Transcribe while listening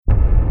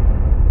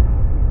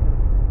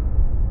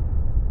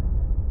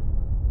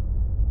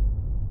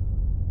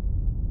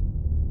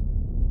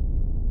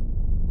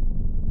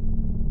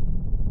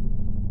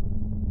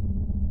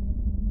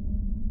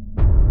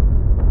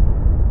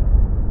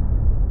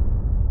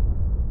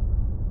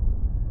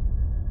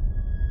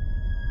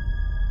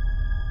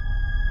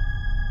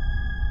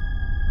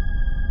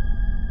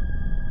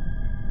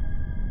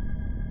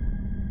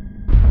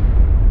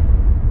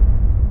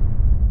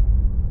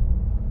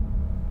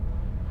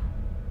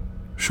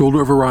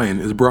Shoulder of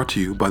Orion is brought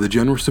to you by the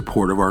generous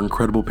support of our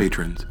incredible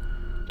patrons.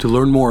 To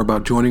learn more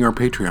about joining our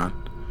Patreon,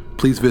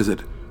 please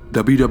visit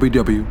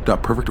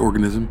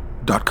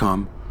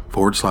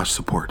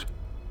www.perfectorganism.com/support.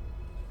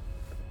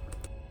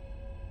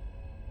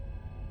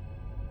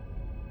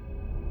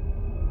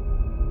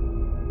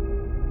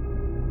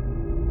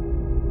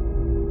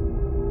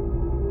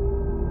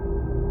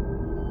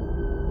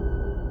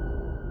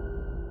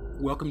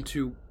 Welcome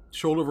to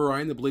Shoulder of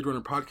Orion, the Blade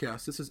Runner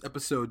podcast. This is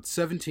episode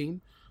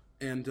 17,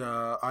 and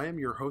I am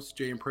your host,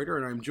 J.M. Prater,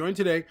 and I'm joined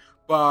today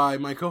by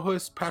my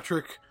co-host,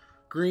 Patrick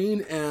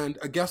Green, and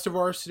a guest of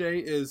ours today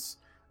is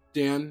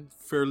Dan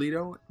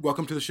Ferlito.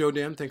 Welcome to the show,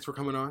 Dan. Thanks for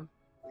coming on.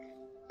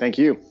 Thank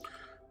you.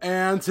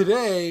 And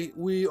today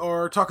we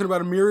are talking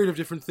about a myriad of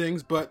different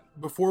things, but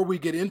before we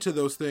get into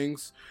those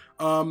things,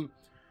 how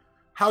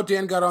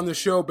Dan got on the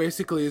show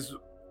basically is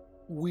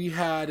we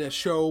had a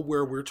show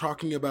where we're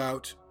talking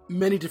about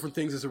many different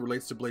things as it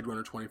relates to Blade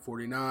Runner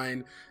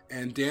 2049,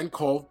 and Dan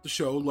called the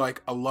show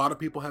like a lot of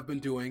people have been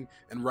doing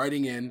and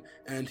writing in,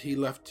 and he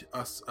left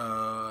us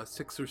a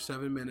 6 or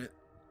 7 minute,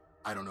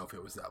 I don't know if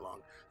it was that long,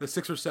 the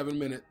 6 or 7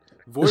 minute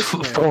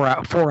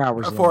voicemail. 4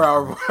 hours. 4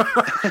 hour.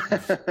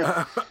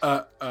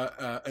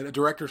 And a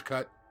director's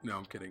cut. No,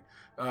 I'm kidding.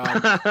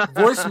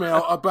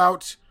 Voicemail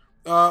about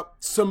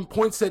some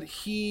points that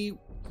he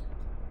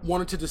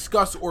wanted to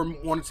discuss or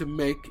wanted to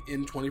make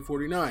in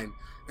 2049.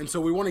 And so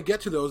we want to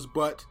get to those,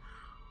 but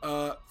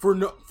for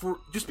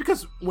just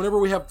because whenever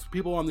we have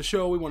people on the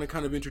show, we want to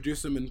kind of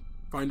introduce them and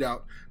find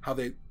out how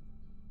they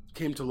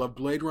came to love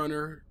Blade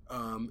Runner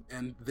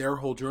and their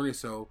whole journey.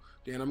 So,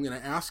 Dan, I'm going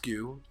to ask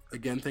you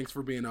again. Thanks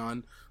for being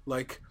on.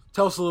 Like,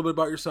 tell us a little bit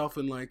about yourself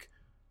and like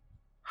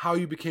how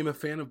you became a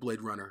fan of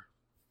Blade Runner.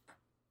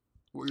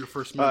 What were your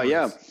first memories?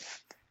 Yeah.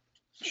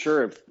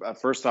 Sure.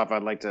 First off,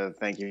 I'd like to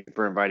thank you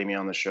for inviting me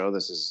on the show.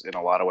 This is in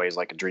a lot of ways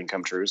like a dream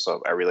come true.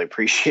 So I really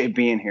appreciate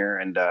being here.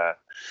 And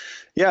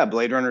yeah,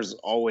 Blade Runner's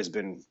always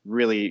been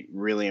really,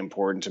 really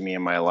important to me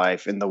in my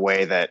life in the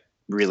way that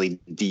really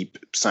deep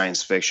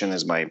science fiction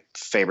is my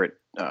favorite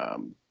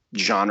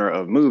genre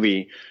of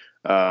movie.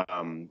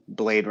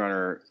 Blade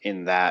Runner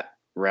in that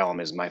realm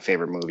is my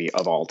favorite movie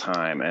of all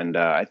time. And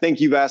I think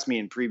you've asked me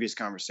in previous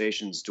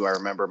conversations, do I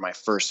remember my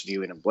first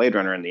viewing of Blade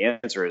Runner? And the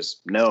answer is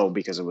no,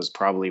 because it was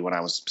probably when I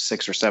was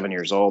 6 or 7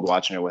 years old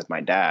watching it with my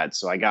dad.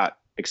 So I got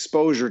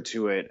exposure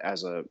to it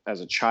as a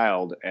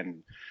child,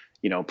 and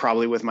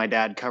probably with my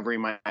dad covering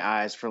my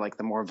eyes for like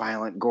the more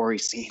violent, gory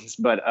scenes.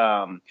 But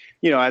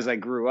as I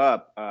grew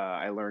up,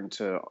 I learned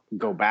to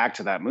go back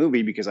to that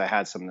movie because I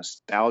had some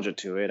nostalgia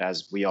to it,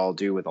 as we all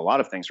do with a lot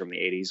of things from the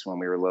 80s when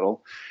we were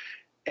little.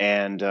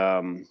 And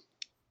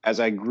as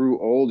I grew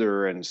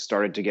older and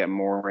started to get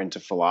more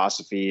into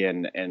philosophy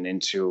and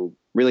into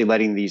really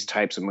letting these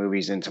types of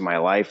movies into my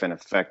life and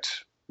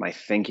affect my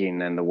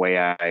thinking and the way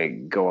I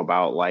go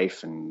about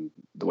life and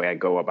the way I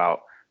go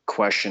about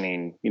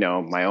questioning,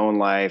 my own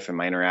life and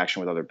my interaction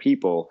with other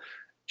people,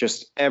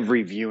 just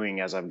every viewing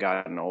as I've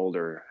gotten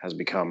older has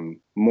become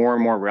more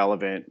and more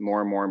relevant,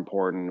 more and more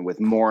important, with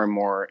more and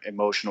more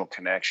emotional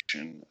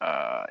connection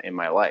in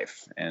my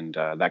life. And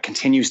that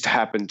continues to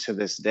happen to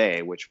this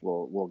day, which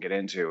we'll get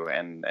into.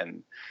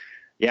 And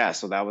yeah,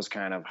 so that was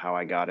kind of how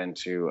I got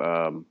into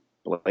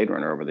Blade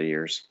Runner over the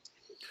years.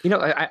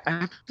 I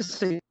have to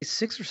say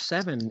 6 or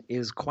 7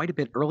 is quite a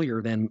bit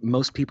earlier than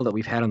most people that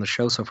we've had on the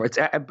show so far. It's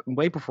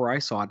way before I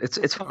saw it.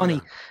 It's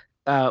funny.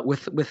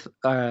 With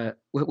a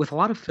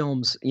lot of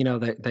films,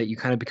 that you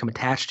kind of become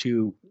attached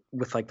to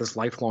with like this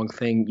lifelong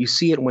thing. You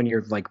see it when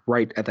you're like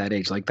right at that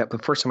age. Like that, the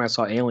first time I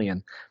saw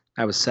Alien,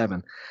 I was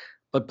 7.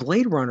 But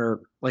Blade Runner,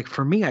 like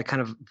for me, I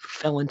kind of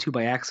fell into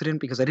by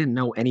accident because I didn't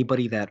know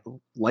anybody that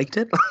liked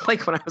it.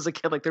 Like when I was a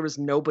kid, like there was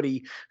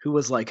nobody who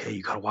was like, "Hey,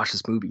 you got to watch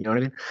this movie." You know what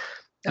I mean?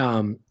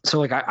 So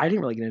like I didn't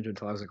really get into it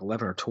until I was like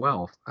 11 or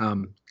 12.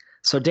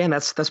 So Dan,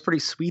 that's pretty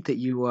sweet that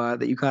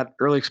you got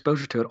early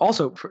exposure to it.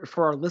 Also,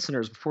 for our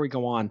listeners, before we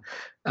go on,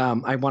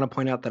 I want to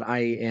point out that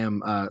I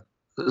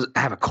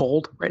have a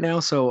cold right now.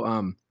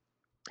 So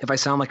if I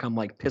sound like I'm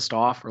like pissed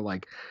off or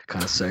like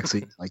kind of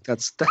sexy, like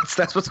that's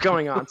what's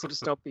going on. So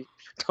just don't be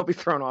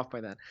thrown off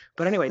by that.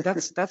 But anyway,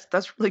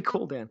 that's really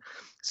cool, Dan.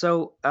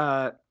 So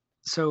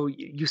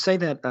you say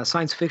that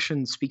science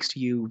fiction speaks to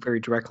you very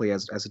directly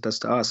as it does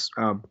to us.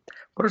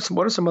 What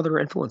are some other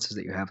influences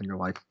that you have in your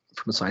life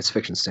from a science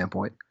fiction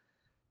standpoint?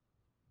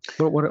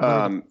 What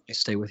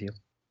stay with you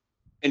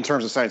in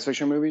terms of science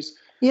fiction movies?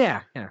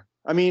 Yeah.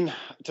 I mean,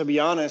 to be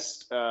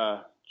honest,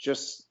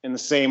 just in the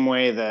same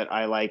way that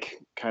I like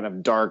kind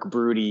of dark,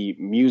 broody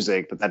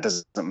music, but that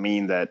doesn't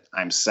mean that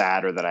I'm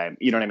sad or that I'm,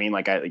 you know what I mean?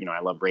 Like I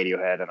love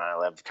Radiohead and I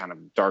love kind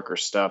of darker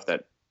stuff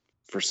that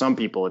for some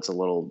people it's a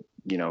little,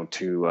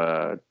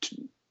 too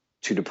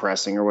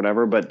depressing or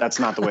whatever, but that's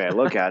not the way I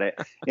look at it.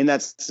 In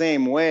that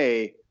same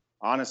way,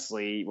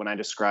 honestly, when I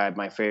describe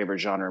my favorite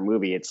genre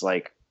movie, it's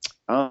like,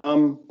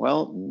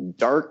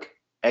 dark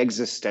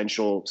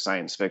existential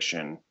science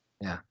fiction,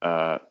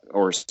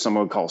 or some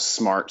would call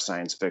smart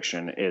science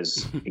fiction,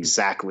 is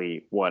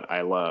exactly what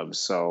I love.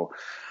 So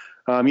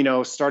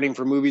Starting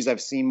for movies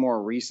I've seen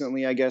more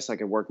recently, I guess I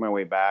could work my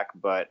way back.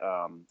 But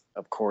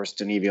of course,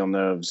 Denis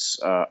Villeneuve's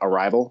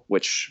Arrival,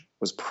 which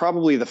was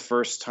probably the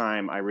first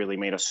time I really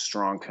made a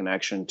strong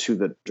connection to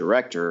the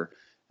director.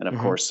 And of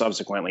course,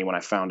 subsequently, when I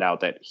found out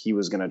that he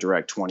was going to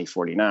direct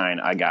 2049,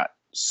 I got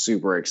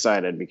super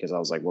excited because I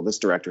was like, well, this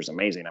director's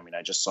amazing. I mean,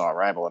 I just saw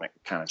Arrival and it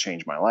kind of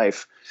changed my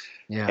life.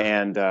 Yeah.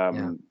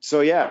 And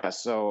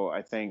so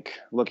I think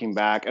looking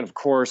back, and of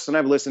course, and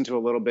I've listened to a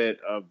little bit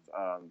of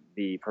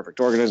the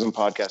Perfect Organism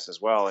podcast as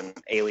well, and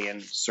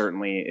Alien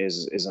certainly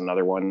is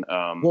another one.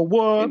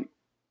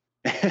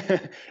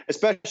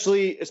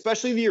 Especially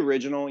the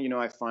original.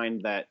 I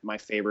find that my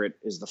favorite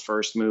is the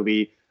first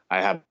movie.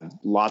 I have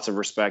lots of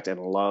respect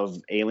and love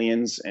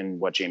Aliens and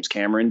what James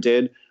Cameron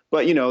did,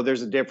 but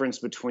there's a difference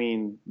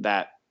between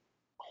that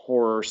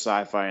horror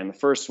sci-fi in the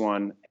first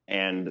one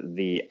and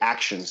the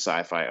action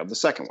sci-fi of the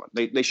second one.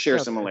 They share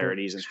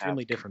similarities and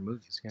extremely different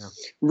movies. Yeah.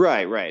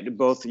 Right.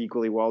 Both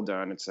equally well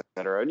done, et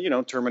cetera.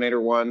 And, Terminator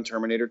 1,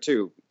 Terminator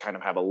 2 kind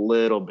of have a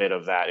little bit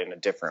of that in a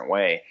different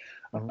way.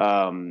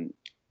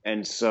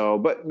 And so,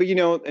 but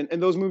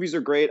and those movies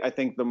are great. I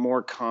think the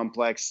more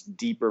complex,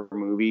 deeper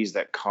movies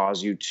that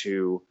cause you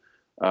to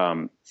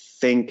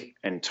think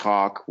and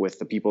talk with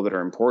the people that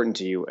are important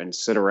to you and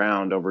sit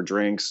around over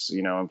drinks,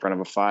 in front of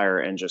a fire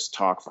and just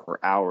talk for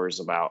hours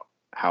about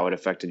how it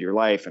affected your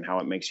life and how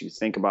it makes you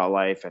think about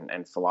life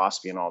and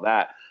philosophy and all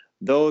that.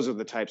 Those are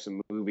the types of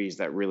movies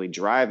that really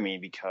drive me,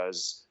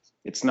 because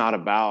it's not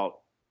about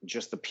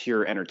just the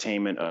pure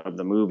entertainment of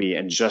the movie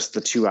and just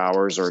the 2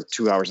 hours or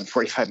 2 hours and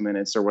 45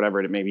 minutes or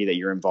whatever it may be that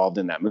you're involved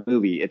in that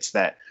movie. It's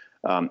that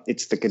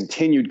it's the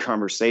continued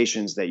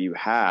conversations that you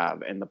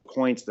have and the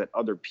points that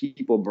other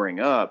people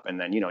bring up. And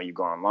then, you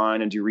go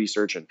online and do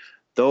research, and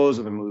those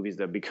are the movies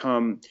that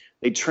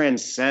they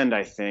transcend,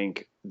 I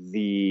think,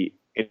 the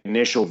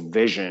initial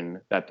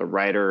vision that the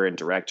writer and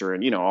director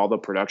and, all the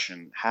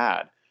production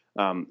had.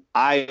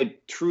 I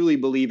truly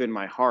believe in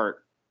my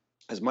heart,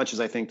 as much as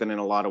I think that in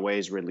a lot of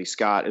ways Ridley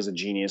Scott is a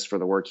genius for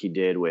the work he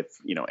did with,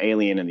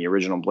 Alien and the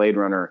original Blade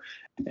Runner,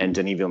 and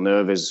Denis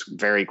Villeneuve is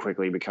very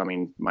quickly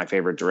becoming my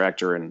favorite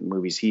director, and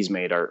movies he's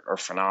made are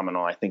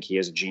phenomenal. I think he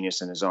is a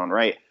genius in his own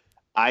right.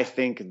 I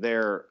think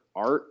their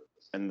art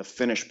and the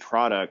finished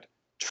product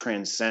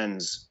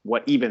transcends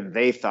what even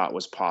they thought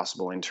was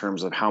possible in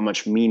terms of how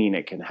much meaning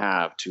it can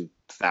have to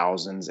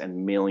thousands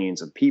and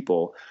millions of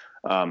people.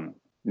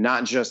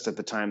 Not just at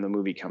the time the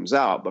movie comes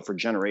out, but for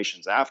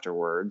generations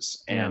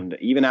afterwards, and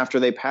even after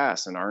they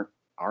pass and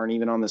aren't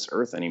even on this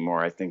earth anymore.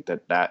 I think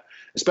that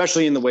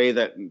especially in the way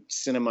that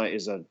cinema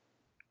is a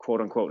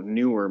quote unquote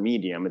newer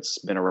medium, it's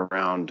been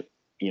around,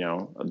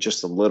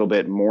 just a little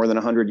bit more than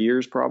 100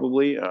 years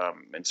probably.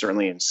 And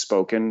certainly in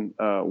spoken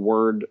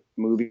word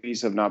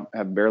movies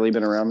have barely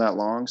been around that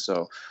long.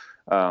 So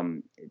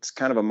it's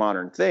kind of a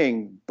modern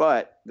thing,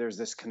 but there's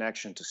this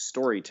connection to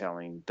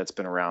storytelling that's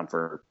been around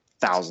for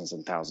thousands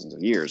and thousands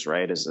of years,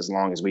 right? As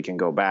long as we can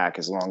go back,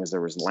 as long as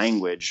there was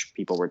language,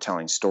 people were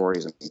telling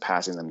stories and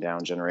passing them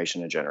down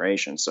generation to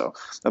generation. So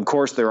of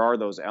course there are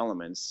those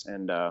elements.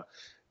 And,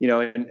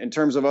 in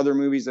terms of other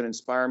movies that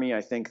inspire me,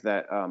 I think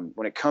that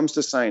when it comes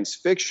to science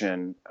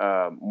fiction,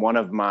 one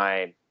of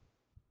my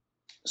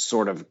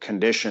sort of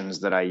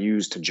conditions that I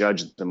use to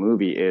judge the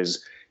movie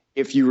is,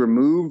 if you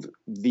remove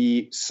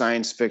the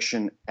science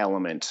fiction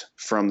element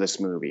from this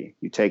movie,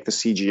 you take the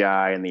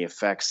CGI and the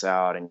effects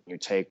out, and you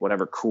take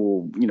whatever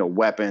cool,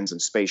 weapons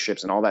and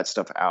spaceships and all that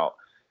stuff out,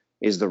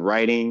 is the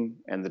writing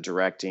and the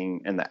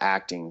directing and the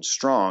acting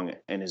strong,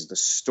 and is the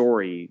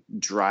story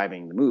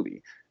driving the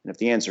movie? And if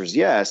the answer is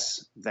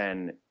yes,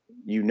 then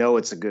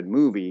it's a good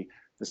movie.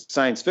 The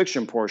science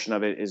fiction portion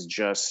of it is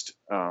just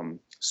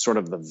sort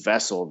of the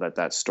vessel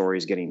that story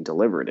is getting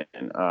delivered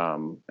in.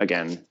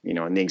 Again,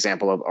 in the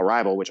example of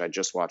Arrival, which I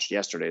just watched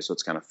yesterday, so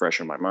it's kind of fresh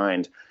in my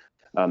mind,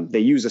 they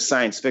use a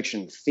science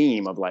fiction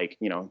theme of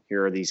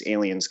here are these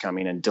aliens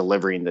coming and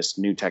delivering this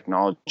new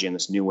technology and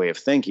this new way of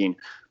thinking.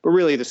 But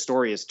really the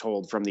story is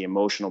told from the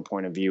emotional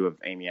point of view of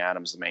Amy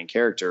Adams, the main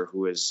character,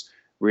 who is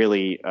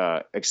really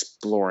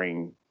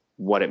exploring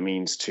what it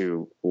means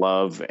to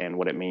love and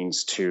what it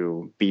means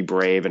to be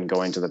brave and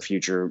go into the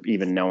future,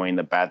 even knowing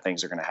that bad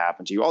things are going to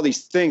happen to you. All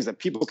these things that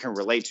people can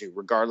relate to,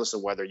 regardless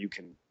of whether you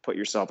can put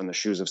yourself in the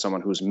shoes of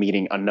someone who's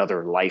meeting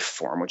another life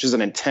form, which is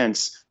an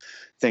intense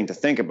thing to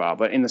think about.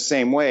 But in the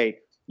same way,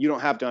 you don't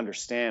have to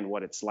understand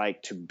what it's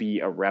like to be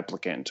a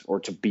replicant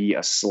or to be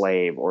a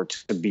slave or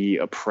to be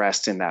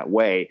oppressed in that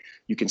way.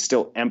 You can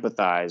still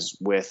empathize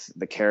with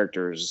the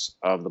characters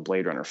of the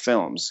Blade Runner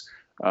films.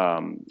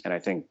 And I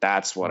think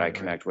that's what I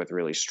connect with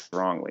really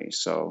strongly.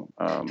 So,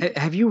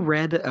 have you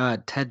read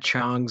Ted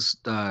Chiang's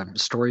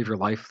Story of Your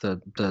Life,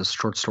 the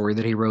short story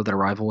that he wrote that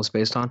Arrival was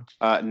based on?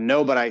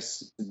 No, but I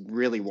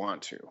really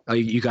want to. Oh,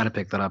 you got to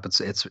pick that up. It's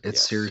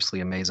yes. Seriously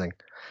amazing.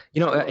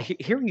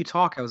 Hearing you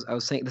talk, I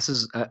was saying this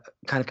is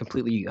kind of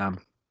completely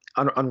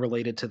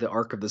unrelated to the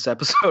arc of this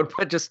episode,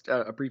 but just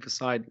a brief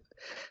aside.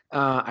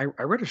 I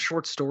read a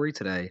short story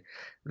today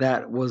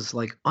that was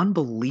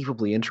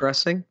unbelievably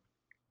interesting.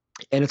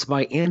 And it's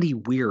by Andy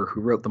Weir,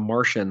 who wrote The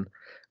Martian,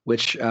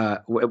 which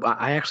I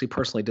actually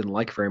personally didn't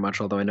like very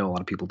much, although I know a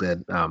lot of people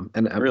did. And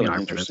Really I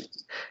read interesting.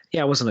 it.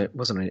 Yeah, I wasn't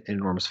an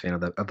enormous fan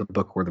of the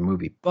book or the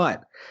movie,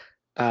 but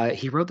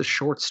he wrote the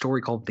short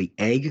story called The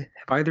Egg.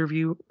 Have either of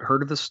you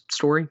heard of this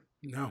story?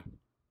 No.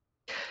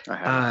 I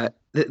haven't.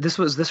 This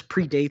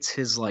predates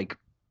his like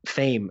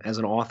fame as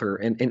an author,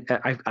 and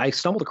I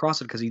stumbled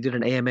across it because he did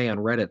an AMA on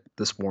Reddit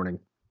this morning,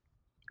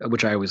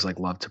 which I always like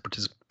love to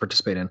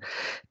participate in,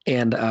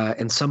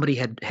 and somebody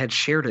had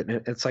shared it,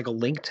 and it's like a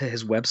link to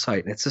his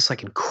website, and it's this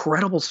like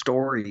incredible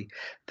story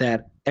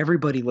that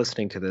everybody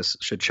listening to this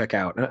should check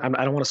out. And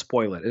I don't want to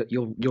spoil it.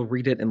 You'll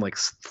read it in like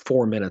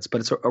 4 minutes, but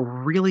it's a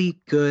really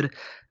good,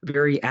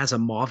 very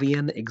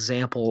Asimovian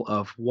example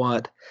of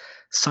what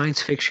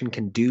science fiction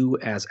can do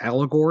as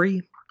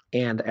allegory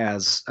and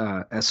as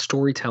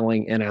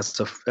storytelling and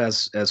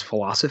as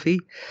philosophy,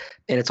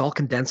 and it's all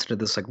condensed into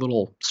this like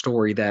little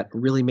story that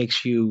really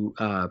makes you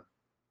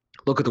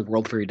look at the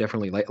world very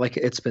differently. Like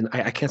it's been,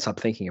 I can't stop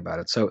thinking about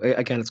it. So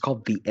again, it's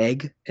called The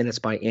Egg, and it's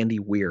by Andy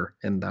Weir,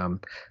 and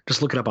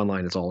just look it up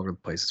online. It's all over the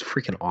place. It's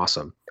freaking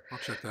awesome. I'll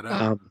check that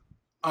out.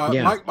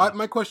 Yeah.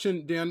 My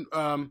question, Dan,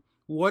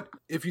 what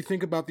if you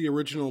think about the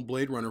original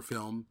Blade Runner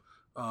film,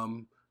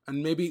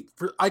 and maybe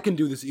I can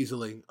do this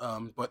easily,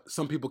 but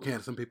some people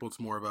can't. Some people it's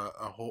more of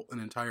an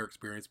entire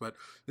experience. But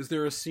is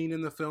there a scene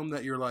in the film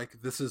that you're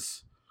like, this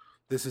is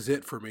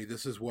it for me?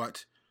 This is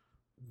what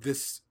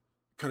this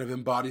kind of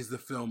embodies the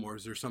film, or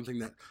is there something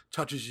that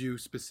touches you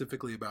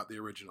specifically about the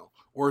original,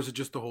 or is it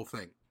just the whole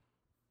thing?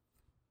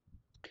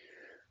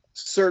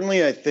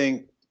 Certainly, I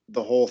think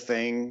the whole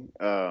thing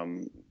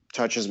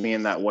touches me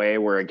in that way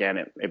where, again,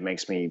 it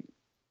makes me,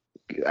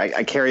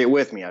 I carry it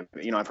with me.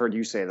 I've heard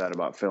you say that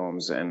about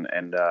films, and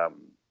that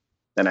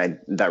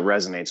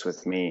resonates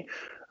with me.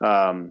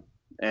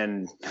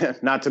 And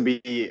not to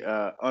be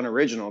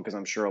unoriginal, because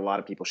I'm sure a lot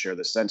of people share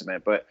this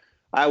sentiment, but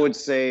I would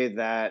say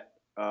that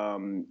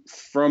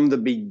from the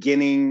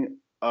beginning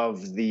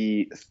of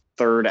the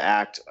third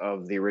act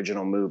of the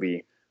original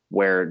movie,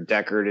 where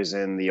Deckard is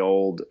in the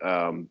old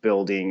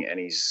building and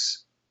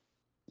he's,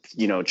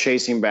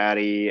 chasing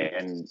Batty,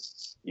 and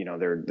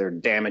they're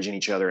damaging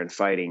each other and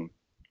fighting.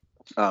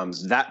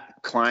 That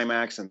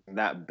climax and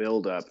that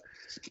buildup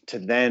to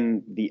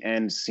then the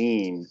end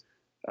scene,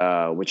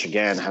 which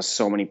again has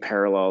so many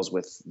parallels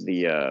with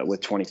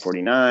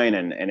 2049,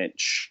 and it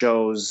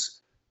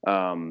shows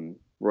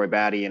Roy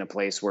Batty in a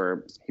place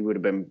where he would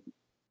have been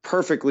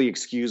perfectly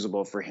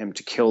excusable for him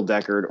to kill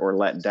Deckard or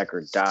let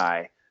Deckard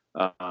die.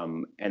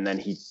 And then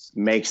he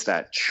makes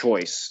that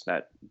choice,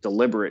 that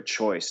deliberate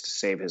choice to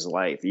save his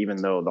life,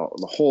 even though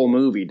the whole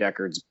movie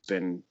Deckard's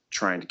been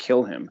trying to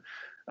kill him.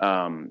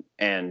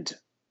 And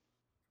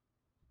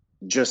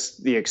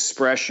just the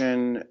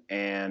expression,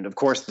 and of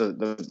course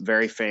the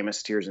very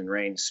famous Tears in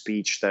Rain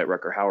speech that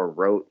Rutger Hauer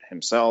wrote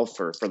himself,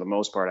 or for the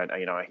most part,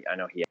 I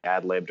know he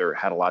ad-libbed or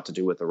had a lot to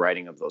do with the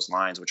writing of those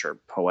lines, which are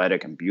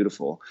poetic and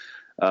beautiful.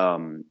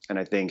 And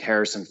I think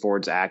Harrison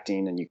Ford's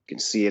acting, and you can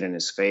see it in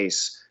his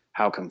face,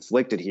 how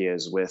conflicted he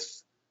is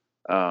with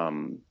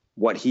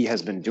what he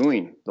has been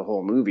doing the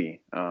whole movie.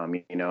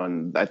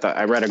 And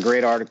I read a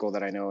great article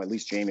that I know at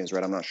least Jamie has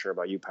read. I'm not sure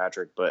about you,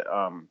 Patrick, but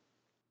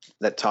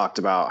that talked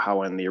about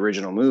how in the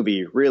original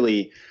movie,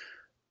 really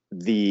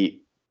the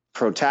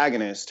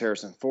protagonist,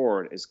 Harrison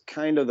Ford, is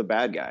kind of the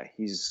bad guy.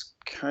 He's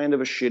kind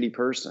of a shitty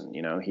person.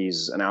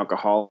 He's an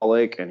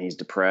alcoholic and he's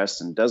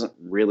depressed and doesn't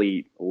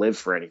really live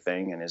for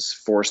anything and is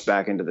forced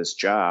back into this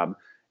job.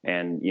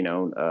 And,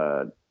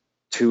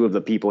 two of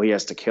the people he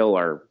has to kill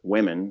are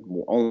women,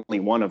 only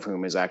one of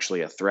whom is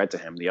actually a threat to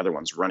him. The other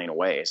one's running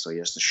away, so he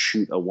has to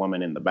shoot a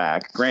woman in the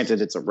back.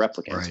 Granted, it's a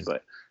replicant, right,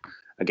 but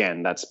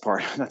again, that's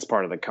part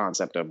of the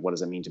concept of what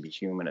does it mean to be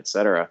human, et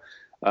cetera.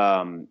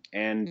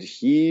 And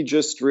he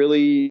just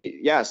really,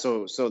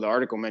 so the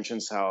article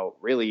mentions how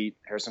really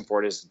Harrison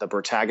Ford is the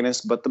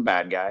protagonist, but the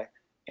bad guy,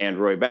 and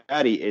Roy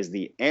Batty is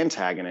the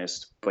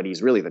antagonist, but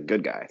he's really the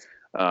good guy.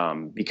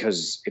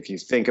 Because if you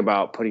think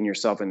about putting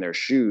yourself in their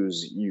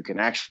shoes, you can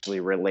actually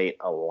relate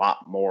a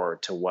lot more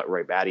to what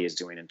Roy Batty is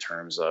doing in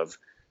terms of,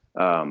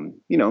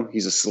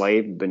 he's a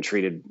slave, been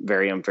treated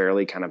very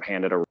unfairly, kind of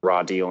handed a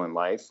raw deal in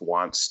life,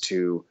 wants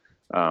to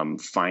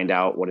find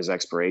out what his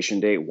expiration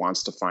date,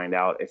 wants to find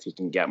out if he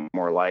can get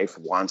more life,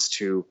 wants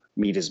to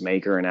meet his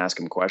maker and ask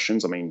him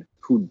questions. I mean,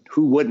 who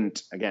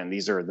wouldn't? Again,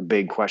 these are the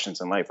big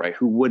questions in life, right?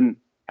 Who wouldn't,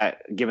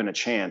 given a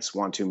chance,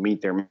 want to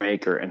meet their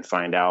maker and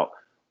find out,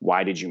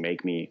 why did you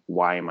make me?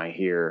 Why am I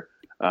here?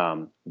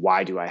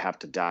 Why do I have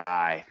to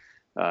die?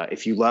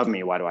 If you love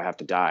me, why do I have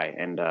to die?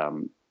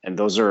 And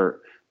those are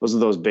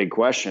those big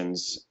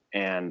questions.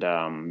 And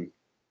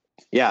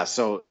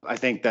so I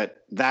think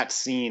that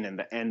scene and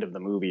the end of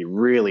the movie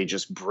really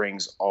just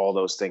brings all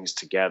those things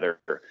together.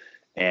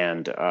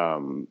 And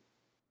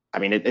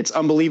it's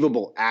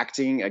unbelievable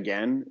acting,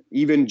 again,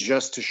 even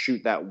just to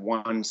shoot that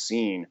one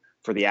scene,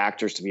 for the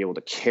actors to be able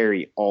to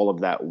carry all of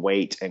that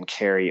weight and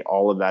carry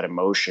all of that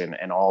emotion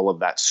and all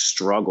of that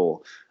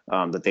struggle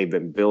that they've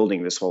been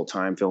building this whole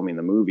time filming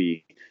the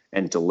movie.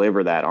 and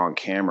deliver that on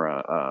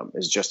camera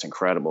is just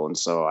incredible. And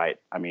so I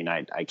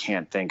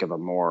can't think of a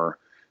more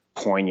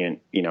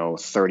poignant,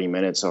 30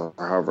 minutes or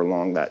however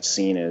long that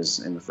scene is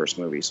in the first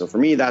movie. So for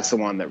me, that's the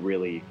one that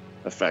really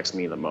affects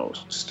me the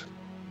most.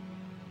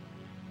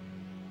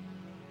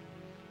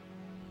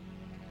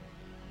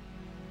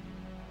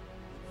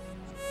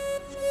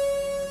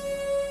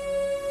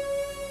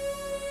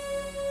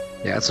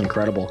 Yeah, it's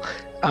incredible.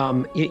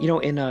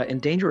 In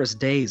Dangerous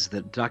Days,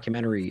 the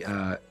documentary,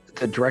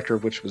 the director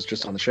of which was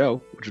just on the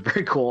show, which is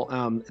very cool.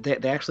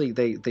 They actually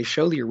they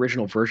show the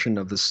original version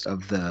of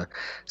the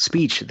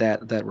speech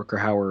that Rutger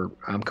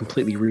Hauer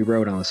completely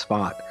rewrote on the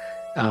spot.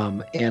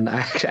 And I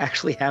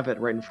actually have it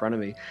right in front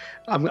of me.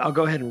 I'll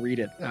go ahead and read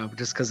it,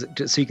 just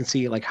so you can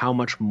see like how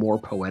much more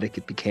poetic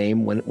it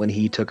became when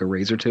he took a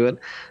razor to it.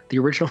 The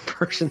original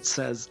version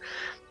says,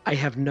 "I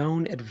have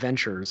known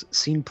adventures,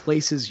 seen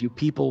places you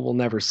people will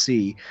never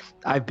see.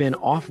 I've been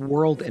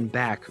off-world and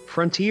back,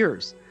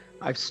 frontiers.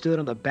 I've stood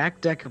on the back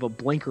deck of a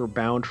blinker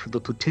bound for the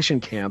Plutician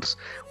camps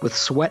with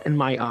sweat in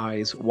my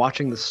eyes,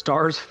 watching the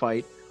stars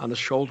fight on the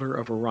shoulder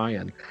of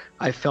Orion.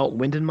 I felt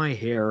wind in my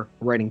hair,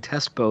 riding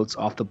test boats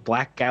off the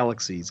black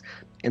galaxies,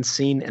 and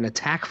seen an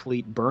attack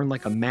fleet burn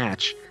like a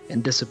match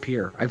and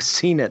disappear. I've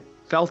seen it,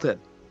 felt it."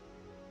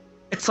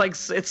 It's like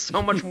it's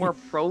so much more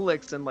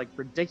prolix and like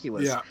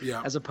ridiculous,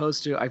 as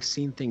opposed to "I've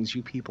seen things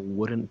you people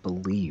wouldn't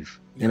believe."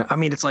 I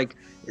mean,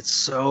 it's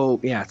so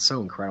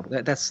incredible.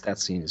 That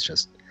scene is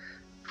just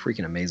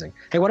freaking amazing.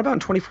 Hey, what about in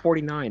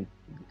 2049,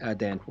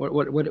 Dan?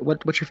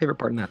 What's your favorite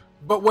part in that?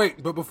 But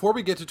before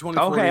we get to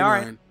 2049, okay, all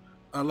right.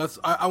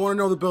 I want to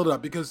know the build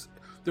up, because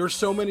there are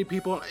so many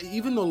people,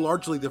 even though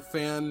largely the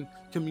fan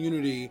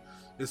community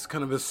is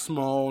kind of as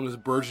small and as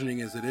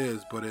burgeoning as it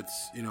is, but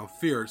it's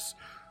fierce.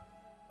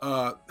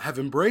 Have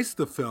embraced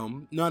the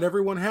film. Not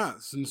everyone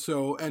has,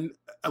 and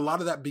a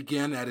lot of that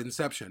began at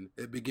inception.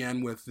 It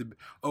began with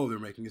they're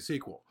making a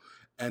sequel,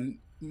 and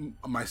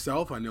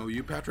myself, I know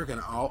you, Patrick,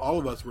 and all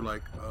of us were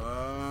like,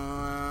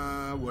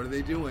 what are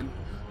they doing?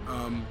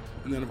 And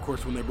then of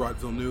course when they brought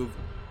Villeneuve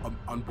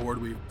on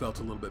board, we felt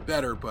a little bit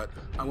better. But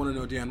I want to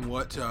know, Dan,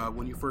 what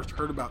when you first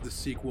heard about this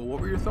sequel, what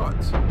were your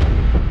thoughts?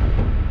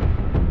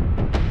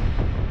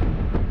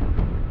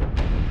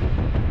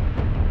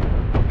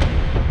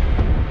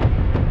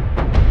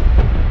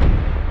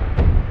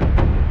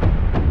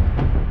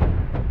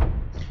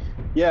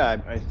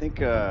 Yeah, I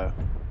think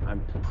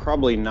I'm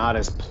probably not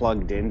as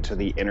plugged into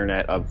the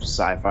internet of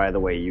sci-fi the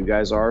way you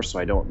guys are, so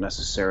I don't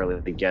necessarily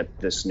get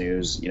this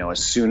news,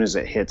 as soon as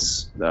it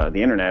hits the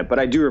internet. But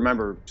I do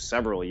remember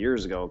several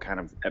years ago, kind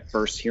of at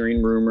first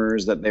hearing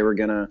rumors that they were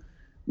gonna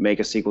make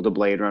a sequel to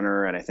Blade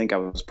Runner, and I think I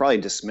was probably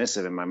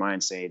dismissive in my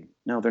mind, saying,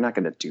 "No, they're not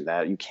going to do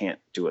that. You can't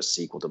do a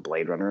sequel to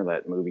Blade Runner.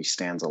 That movie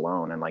stands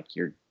alone, and like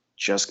you're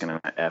just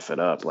gonna f it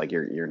up. Like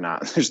you're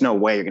not. There's no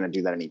way you're gonna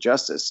do that any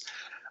justice."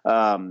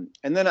 And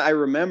then I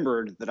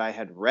remembered that I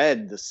had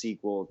read the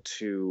sequel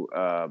to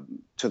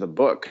the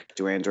book,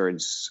 To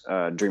Android's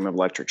Dream of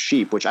Electric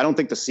Sheep, which I don't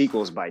think the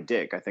sequel is by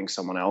Dick. I think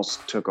someone else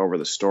took over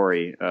the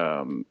story.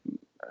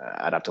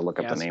 I'd have to look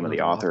up the name of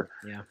the author.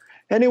 Yeah.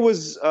 And it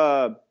was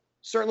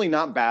certainly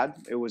not bad.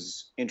 It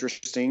was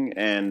interesting,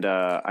 and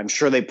I'm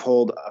sure they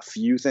pulled a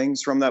few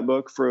things from that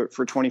book for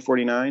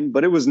 2049,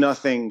 but it was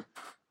nothing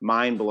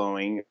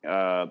mind-blowing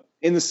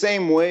in the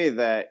same way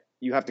that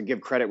you have to give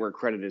credit where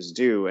credit is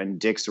due. And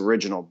Dick's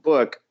original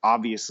book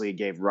obviously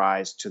gave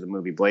rise to the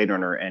movie Blade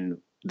Runner, and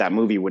that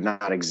movie would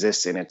not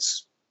exist in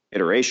its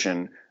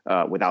iteration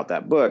without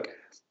that book.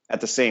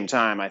 At the same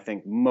time, I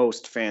think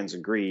most fans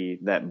agree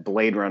that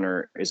Blade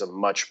Runner is a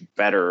much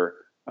better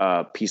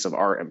piece of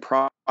art and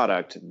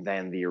product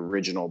than the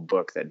original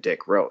book that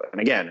Dick wrote. And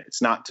again,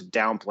 it's not to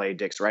downplay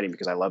Dick's writing,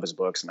 because I love his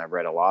books and I've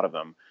read a lot of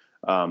them.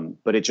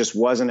 But it just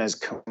wasn't as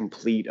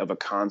complete of a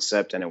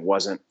concept, and it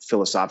wasn't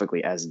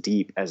philosophically as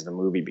deep as the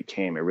movie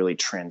became. It really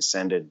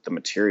transcended the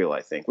material,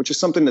 I think, which is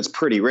something that's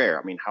pretty rare.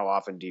 I mean, how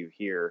often do you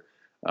hear,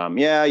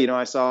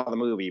 I saw the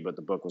movie, but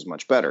the book was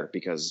much better?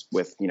 Because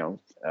with, in a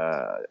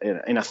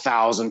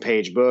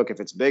 1,000-page book,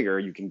 if it's bigger,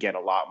 you can get a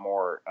lot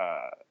more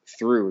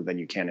through than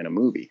you can in a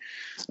movie.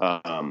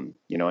 And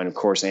of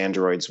course,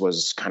 Androids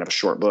was kind of a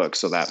short book,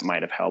 so that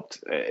might have helped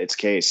its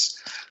case.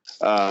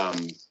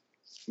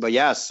 But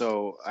yeah,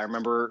 so I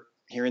remember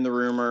hearing the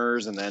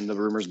rumors, and then the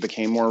rumors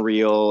became more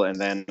real. And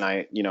then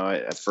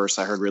at first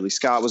I heard Ridley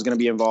Scott was going to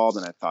be involved,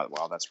 and I thought,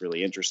 wow, that's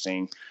really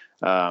interesting.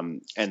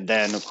 And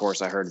then of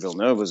course I heard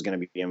Villeneuve was going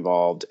to be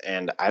involved,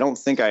 and I don't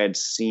think I had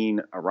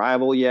seen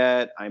Arrival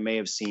yet. I may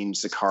have seen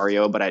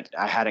Sicario, but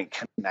I hadn't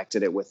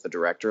connected it with the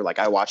director. Like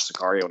I watched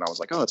Sicario and I was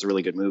like, oh, it's a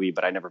really good movie,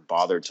 but I never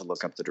bothered to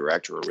look up the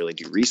director or really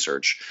do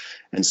research.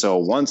 And so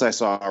once I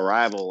saw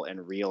Arrival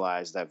and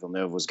realized that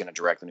Villeneuve was going to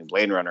direct the new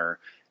Blade Runner,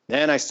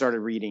 then I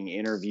started reading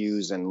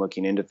interviews and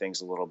looking into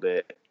things a little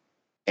bit,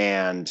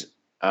 and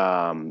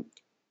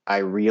I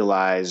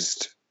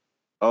realized,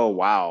 oh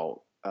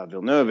wow,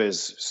 Villeneuve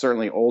is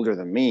certainly older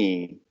than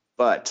me,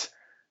 but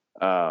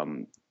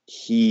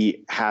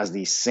he has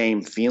these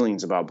same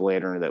feelings about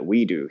Blade Runner that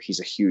we do. He's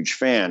a huge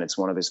fan. It's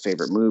one of his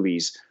favorite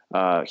movies.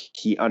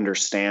 He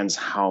understands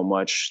how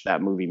much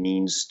that movie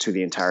means to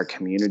the entire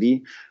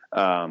community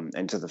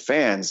and to the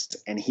fans.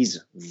 And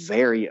he's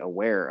very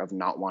aware of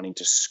not wanting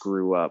to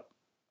screw up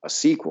a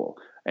sequel.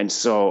 And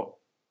so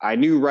I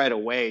knew right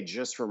away,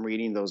 just from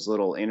reading those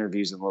little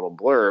interviews and little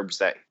blurbs,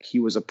 that he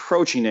was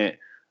approaching it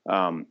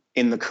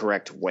in the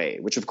correct way,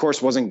 which of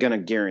course wasn't going to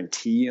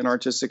guarantee an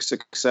artistic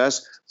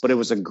success, but it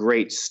was a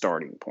great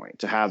starting point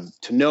to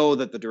know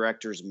that the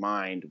director's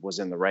mind was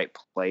in the right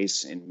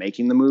place in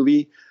making the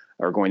movie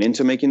or going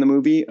into making the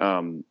movie.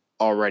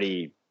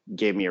 Already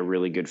gave me a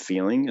really good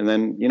feeling. And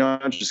then,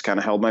 I just kind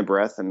of held my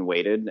breath and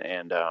waited.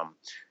 And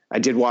I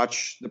did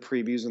watch the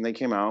previews when they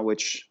came out,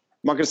 which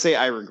I'm not going to say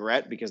I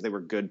regret, because they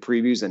were good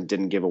previews and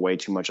didn't give away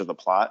too much of the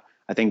plot.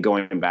 I think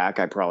going back,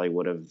 I probably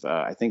would have,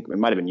 I think it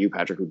might've been you,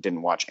 Patrick, who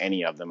didn't watch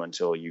any of them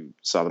until you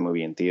saw the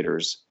movie in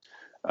theaters.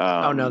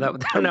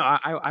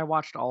 I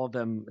watched all of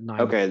them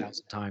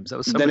 9,000 times. That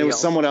was then it was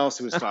someone else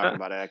who was talking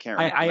about it. I can't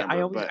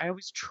remember. I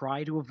always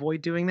try to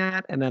avoid doing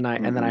that, and then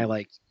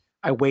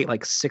I wait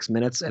like 6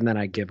 minutes, and then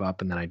I give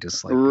up, and then I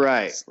just like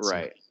right.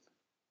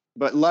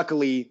 But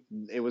luckily,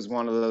 it was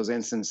one of those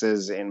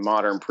instances in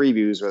modern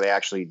previews where they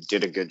actually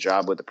did a good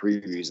job with the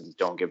previews and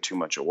don't give too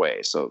much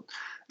away. So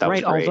that was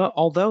great.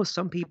 Although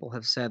some people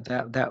have said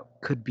that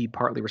could be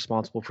partly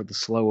responsible for the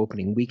slow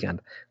opening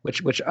weekend,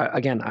 which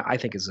again I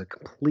think is a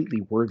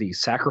completely worthy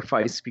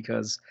sacrifice,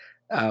 because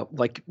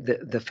like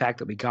the fact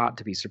that we got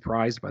to be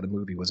surprised by the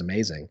movie was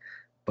amazing.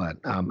 But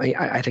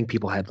I think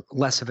people had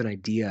less of an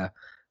idea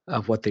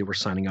of what they were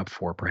signing up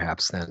for,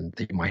 perhaps, than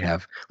they might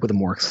have with a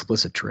more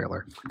explicit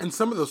trailer. And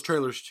some of those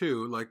trailers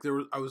too, like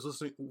I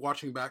was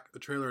watching back the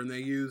trailer, and they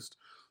used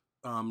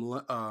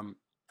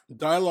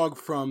dialogue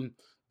from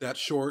that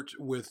short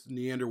with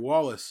Neander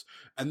Wallace,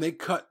 and they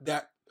cut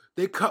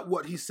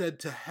what he said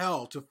to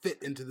hell to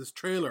fit into this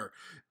trailer,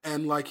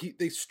 and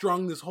they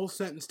strung this whole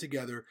sentence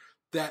together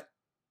that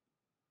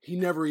he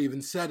never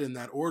even said in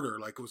that order.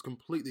 Like, it was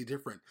completely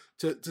different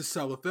to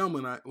sell the film.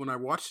 And when I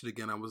watched it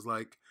again, I was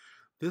like,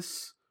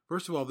 this.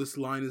 First of all, this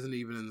line isn't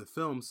even in the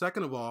film.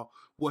 Second of all,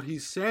 what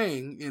he's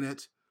saying in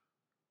it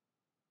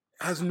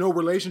has no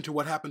relation to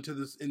what happened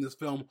in this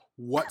film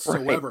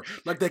whatsoever.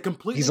 Right. Like, they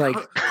completely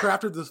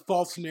crafted this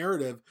false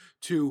narrative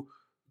to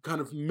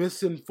kind of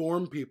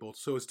misinform people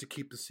so as to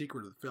keep the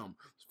secret of the film.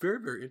 It's very,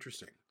 very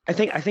interesting. I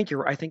think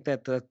you're. I think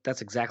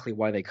that's exactly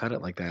why they cut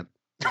it like that.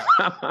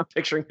 I'm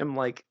picturing him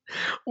like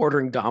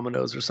ordering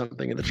Domino's or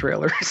something in the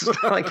trailer,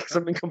 like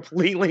something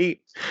completely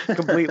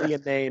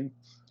inane.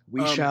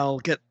 We shall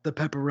get the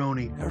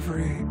pepperoni.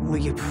 Every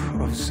leap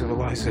of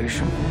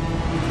civilization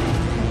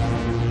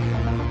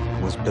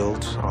was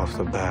built off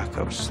the back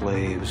of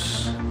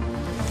slaves.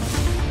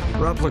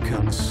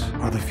 Replicants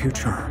are the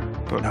future,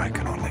 but I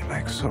can only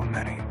make so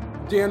many.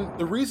 Dan,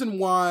 the reason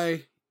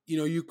why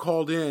you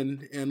called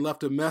in and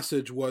left a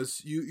message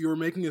was you were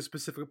making a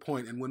specific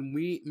point, and when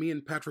me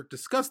and Patrick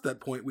discussed that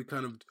point, we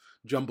kind of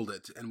jumbled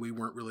it, and we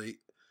weren't really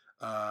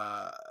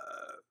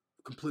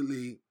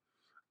completely.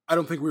 I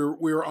don't think we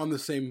were on the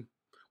same.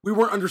 We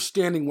weren't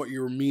understanding what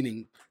you were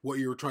meaning, what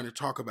you were trying to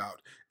talk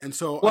about, and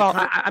so. Well,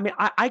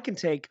 I can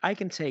take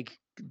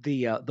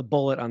the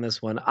bullet on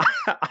this one.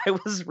 I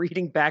was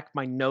reading back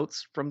my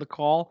notes from the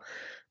call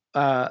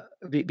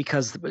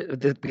because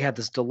we had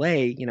this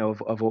delay,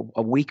 of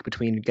a week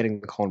between getting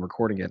the call and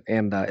recording it,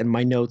 and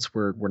my notes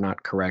were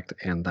not correct,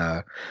 and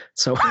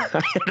so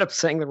I ended up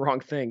saying the wrong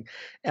thing,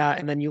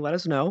 and then you let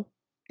us know.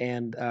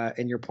 And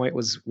your point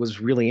was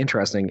really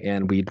interesting,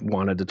 and we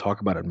wanted to talk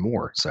about it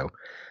more. So,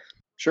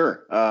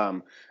 sure.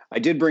 I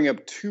did bring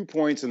up 2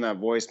 points in that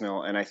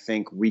voicemail, and I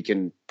think we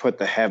can put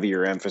the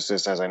heavier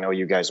emphasis, as I know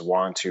you guys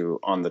want to,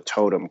 on the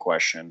totem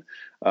question.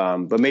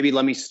 But maybe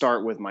let me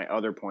start with my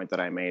other point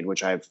that I made,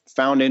 which I've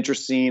found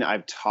interesting.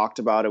 I've talked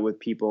about it with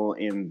people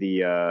in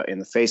the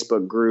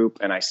Facebook group,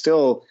 and I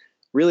still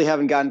really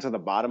haven't gotten to the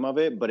bottom of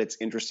it, but it's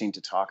interesting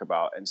to talk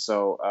about. And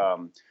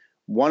so,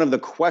 one of the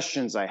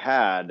questions I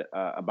had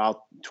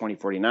about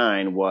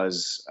 2049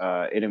 was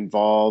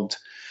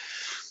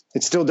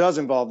it still does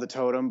involve the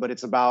totem, but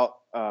it's about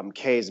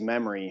Kay's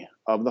memory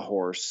of the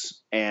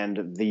horse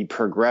and the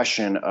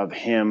progression of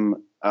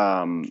him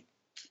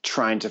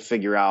trying to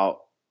figure out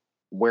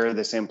where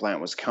this implant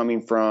was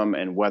coming from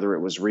and whether it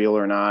was real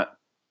or not.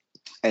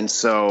 And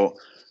so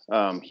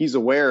he's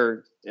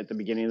aware at the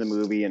beginning of the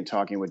movie and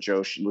talking with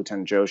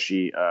Lieutenant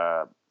Joshi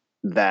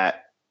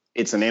that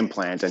it's an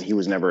implant and he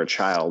was never a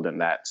child and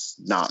that's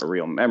not a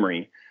real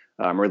memory,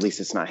 or at least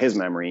it's not his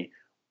memory.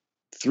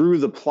 Through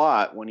the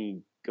plot, when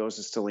he goes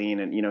to Stellene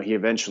and, he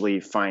eventually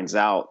finds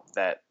out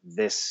that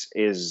this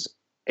is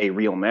a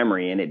real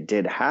memory and it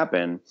did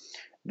happen,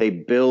 they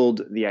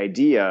build the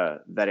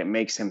idea that it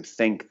makes him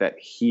think that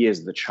he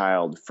is the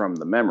child from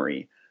the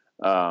memory.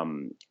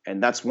 And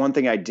that's one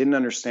thing I didn't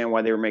understand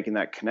why they were making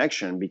that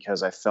connection,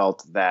 because I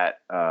felt that,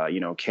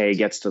 Kay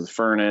gets to the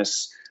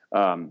furnace,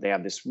 They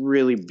have this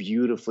really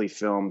beautifully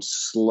filmed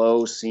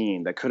slow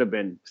scene that could have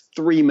been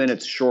 3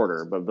 minutes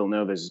shorter, but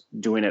Villeneuve is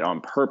doing it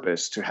on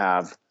purpose to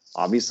have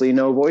obviously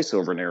no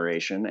voiceover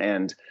narration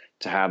and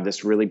to have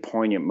this really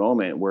poignant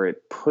moment where it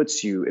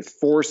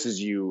forces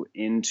you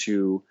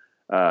into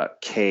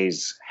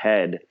Kay's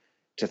head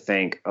to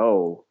think,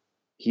 oh,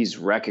 he's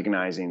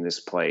recognizing this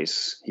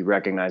place. He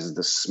recognizes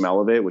the smell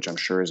of it, which I'm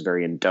sure is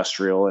very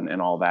industrial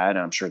and all that. And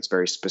I'm sure it's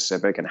very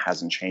specific and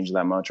hasn't changed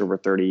that much over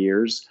 30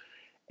 years.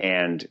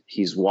 And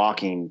he's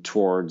walking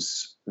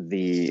towards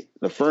the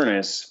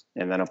furnace.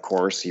 And then, of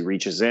course, he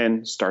reaches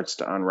in, starts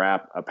to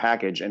unwrap a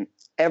package. And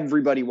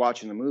everybody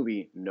watching the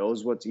movie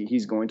knows what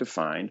he's going to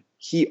find.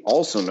 He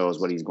also knows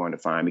what he's going to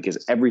find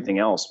because everything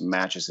else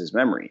matches his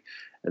memory.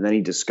 And then he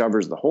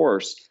discovers the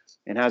horse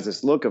and has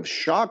this look of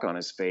shock on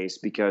his face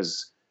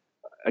because,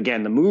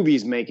 again, the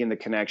movie's making the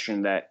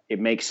connection that it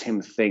makes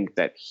him think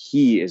that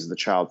he is the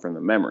child from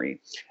the memory.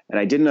 And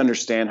I didn't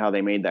understand how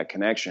they made that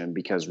connection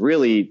because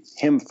really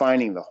him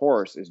finding the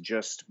horse is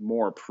just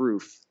more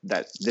proof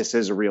that this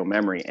is a real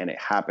memory and it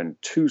happened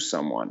to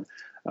someone.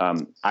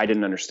 I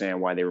didn't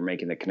understand why they were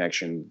making the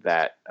connection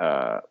that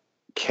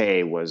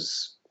Kay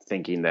was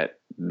thinking that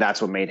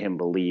that's what made him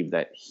believe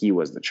that he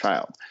was the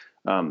child.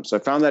 So I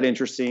found that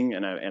interesting,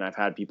 and I've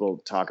had people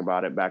talk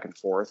about it back and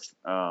forth.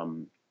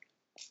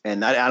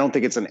 And I don't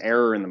think it's an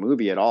error in the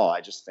movie at all.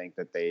 I just think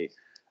that they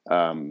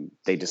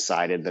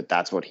decided that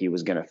that's what he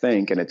was going to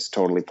think, and it's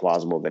totally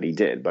plausible that he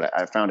did. But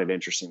I found it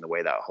interesting the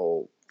way that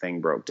whole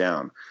thing broke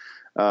down.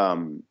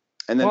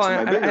 And then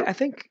I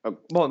think. Do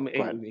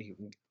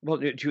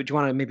you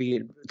want to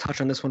maybe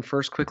touch on this one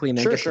first quickly, and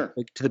then get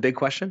to the big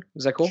question?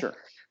 Is that cool? Sure.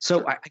 So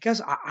sure. I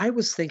guess I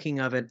was thinking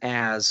of it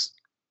as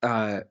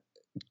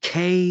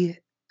Kay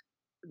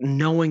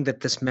knowing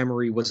that this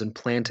memory was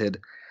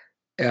implanted,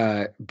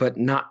 but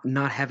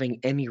not having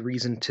any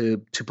reason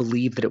to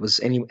believe that it was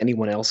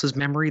anyone else's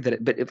memory.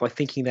 But if like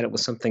thinking that it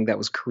was something that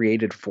was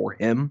created for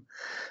him,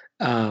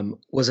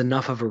 was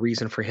enough of a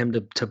reason for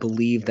him to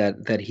believe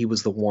that he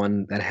was the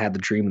one that had the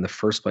dream in the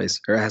first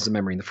place, or has the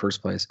memory in the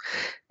first place.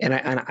 And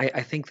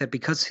I think that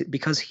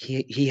because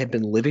he had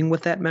been living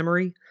with that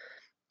memory,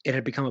 it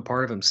had become a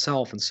part of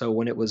himself. And so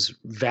when it was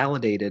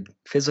validated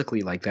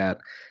physically like that,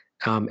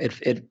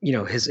 it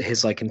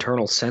his like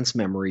internal sense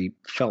memory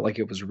felt like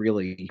it was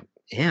really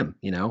him,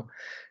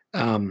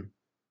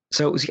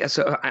 So it was,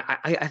 so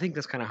I think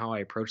that's kind of how I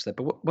approached that.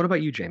 But what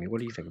about you, Jamie? What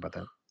do you think about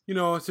that?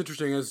 It's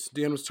interesting. As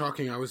Dan was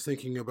talking, I was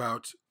thinking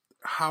about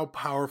how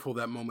powerful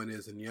that moment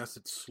is. And yes,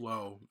 it's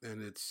slow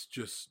and it's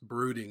just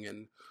brooding.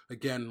 And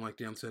again, like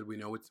Dan said, we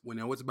know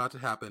what's about to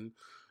happen.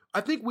 I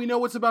think we know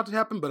what's about to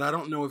happen, but I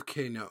don't know if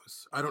Kay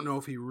knows. I don't know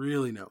if he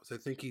really knows. I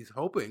think he's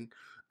hoping,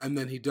 and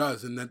then he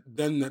does. And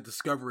then that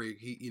discovery,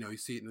 you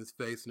see it in his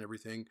face and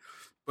everything.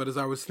 But as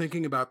I was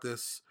thinking about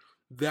this,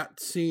 that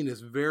scene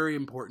is very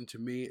important to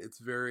me. It's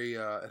very,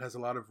 it has a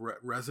lot of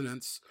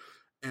resonance.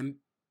 And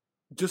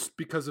just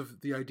because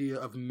of the idea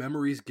of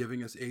memories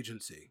giving us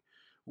agency.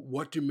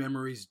 What do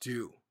memories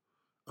do?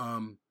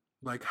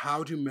 Like,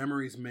 how do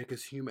memories make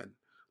us human?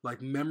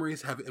 Like,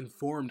 memories have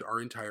informed our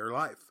entire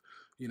life.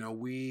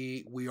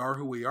 We are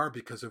who we are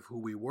because of who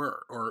we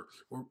were, or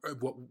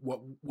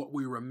what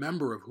we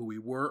remember of who we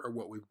were, or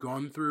what we've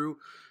gone through.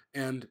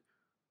 And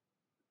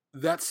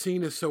that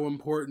scene is so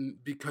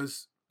important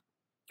because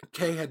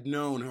Kay had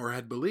known or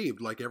had believed,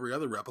 like every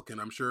other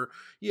replicant, I'm sure,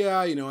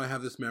 I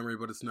have this memory,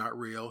 but it's not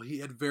real. He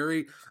had a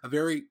very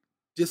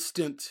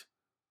distant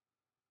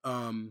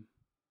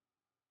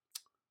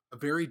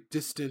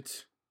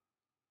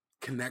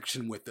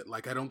connection with it.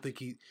 Like, I don't think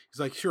he's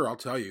like, sure, I'll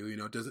tell you,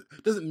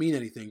 it doesn't mean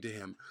anything to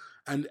him.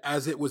 And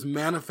as it was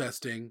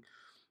manifesting,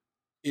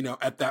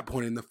 at that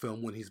point in the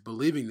film, when he's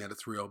believing that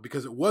it's real,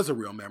 because it was a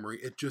real memory,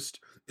 it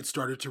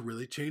started to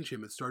really change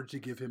him. It started to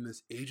give him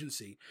this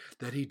agency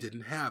that he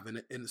didn't have.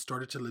 And it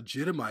started to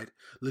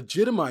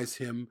legitimize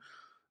him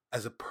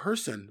as a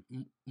person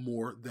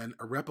more than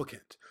a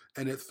replicant.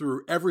 And it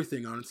threw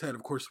everything on its head.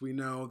 Of course, we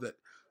know that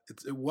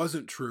it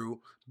wasn't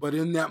true, but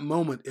in that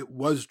moment, it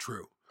was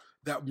true.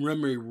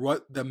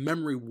 The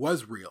memory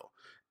was real.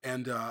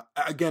 And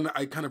again,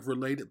 I kind of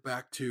relate it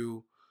back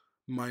to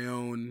my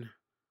own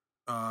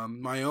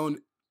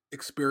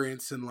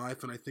experience in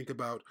life, and I think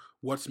about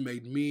what's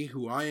made me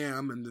who I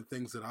am, and the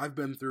things that I've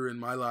been through in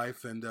my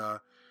life, and the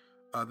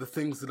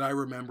things that I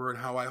remember, and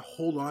how I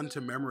hold on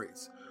to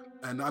memories.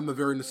 And I'm a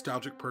very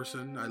nostalgic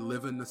person. I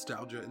live in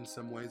nostalgia in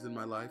some ways in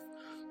my life,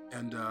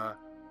 and I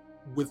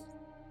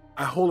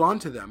hold on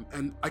to them,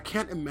 and I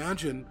can't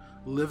imagine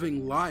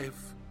living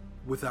life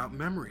without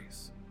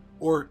memories,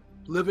 or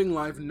living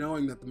life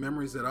knowing that the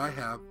memories that I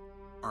have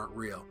aren't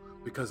real,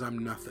 because I'm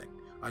nothing.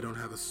 I don't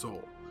have a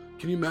soul.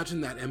 Can you imagine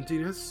that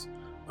emptiness,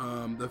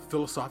 the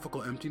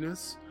philosophical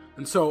emptiness?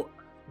 And so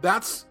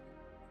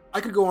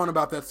I could go on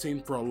about that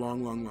scene for a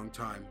long, long, long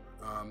time.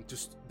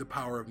 Just the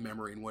power of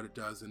memory and what it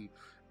does, and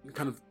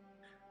kind of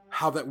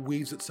how that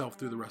weaves itself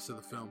through the rest of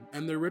the film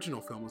and the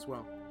original film as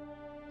well.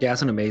 Yeah,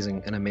 it's an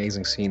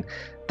amazing scene.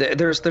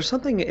 There's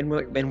something in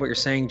what you're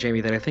saying, Jamie,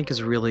 that I think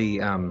is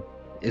really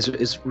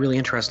is really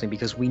interesting,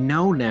 because we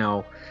know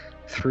now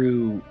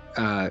through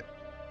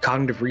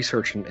cognitive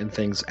research and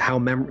things how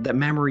that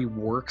memory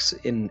works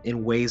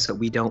in ways that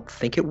we don't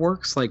think it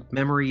works. Like,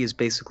 memory is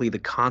basically the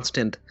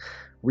constant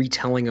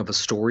retelling of a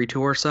story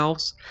to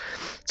ourselves.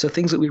 So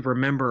things that we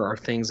remember are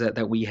things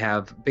that we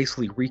have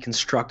basically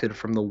reconstructed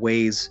from the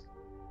ways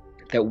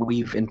that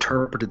we've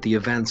interpreted the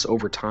events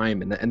over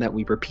time, and that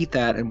we repeat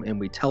that, and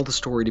we tell the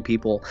story to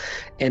people,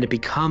 and it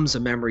becomes a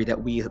memory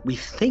that we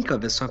think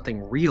of as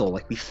something real.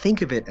 Like, we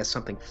think of it as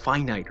something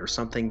finite, or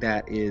something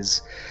that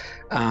is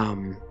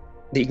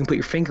that you can put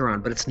your finger on,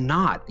 but it's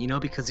not,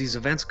 because these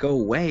events go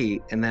away,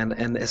 and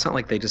it's not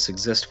like they just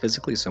exist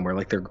physically somewhere,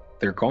 like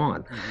they're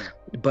gone.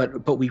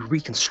 But we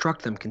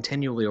reconstruct them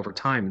continually over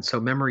time, and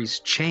so memories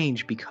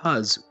change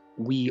because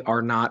we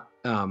are not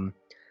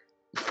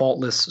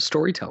faultless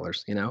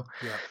storytellers, Yeah.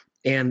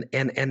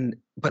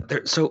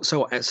 But so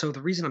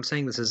the reason I'm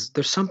saying this is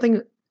there's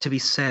something to be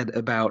said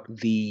about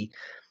the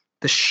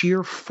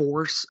sheer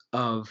force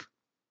of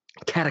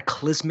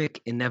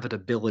cataclysmic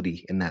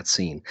inevitability in that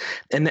scene,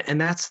 and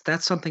that's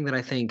something that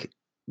I think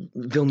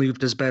Villeneuve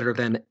does better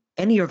than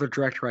any other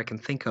director I can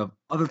think of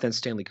other than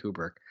Stanley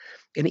Kubrick.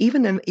 And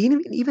even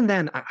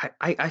then,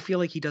 I feel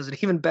like he does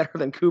it even better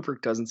than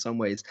Kubrick does in some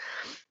ways,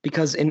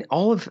 because in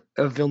all of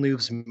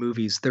Villeneuve's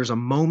movies, there's a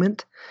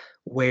moment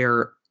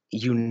where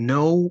you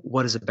know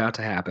what is about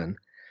to happen,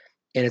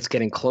 and it's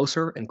getting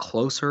closer and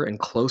closer and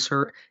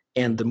closer,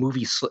 and the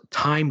movie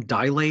time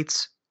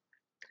dilates.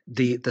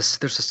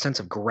 There's a sense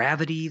of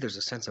gravity, there's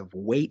a sense of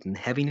weight and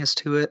heaviness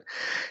to it,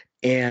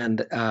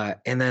 and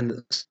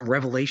then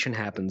revelation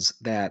happens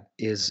that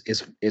is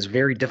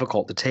very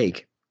difficult to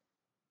take.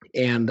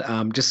 And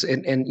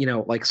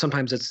like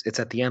sometimes it's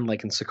at the end,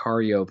 like in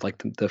Sicario,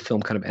 like the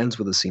film kind of ends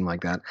with a scene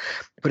like that.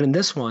 But in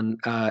this one,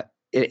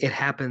 it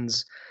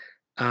happens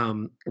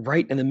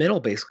right in the middle,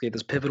 basically at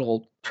this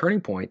pivotal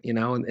turning point, in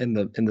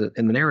the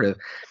narrative.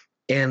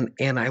 And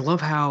I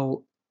love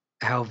how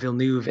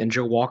Villeneuve and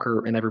Joe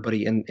Walker and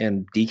everybody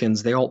and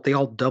Deakins, they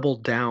all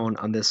doubled down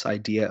on this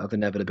idea of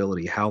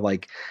inevitability. How,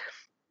 like,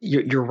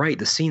 you're right,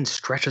 the scene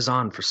stretches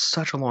on for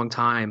such a long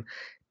time,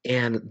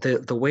 and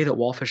the way that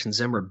Wallfisch and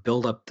Zimmer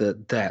build up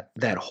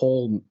that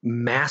whole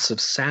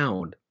massive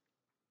sound,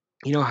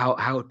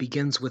 how it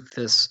begins with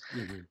this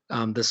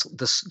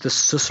this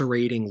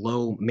susurrating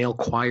low male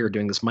choir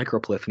doing this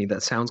micropolyphony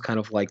that sounds kind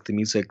of like the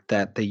music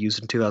that they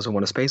used in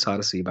 2001: A Space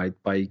Odyssey by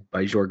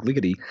Jörg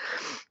Ligeti,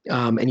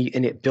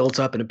 and it builds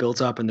up and it builds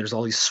up, and there's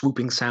all these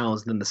swooping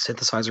sounds, and then the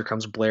synthesizer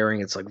comes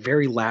blaring. It's like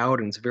very loud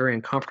and it's very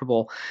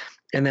uncomfortable,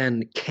 and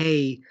then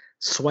Kay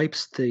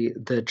swipes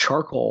the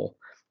charcoal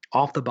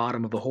off the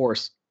bottom of the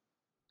horse.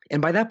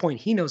 And by that point,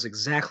 he knows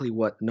exactly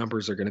what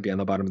numbers are going to be on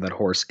the bottom of that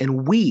horse.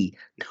 And we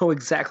know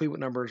exactly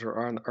what numbers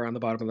are on the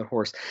bottom of the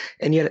horse.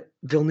 And yet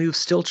Villeneuve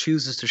still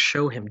chooses to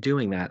show him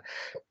doing that.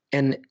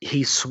 And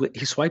he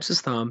swipes his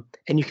thumb,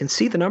 and you can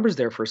see the numbers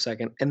there for a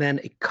second. And then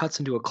it cuts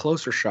into a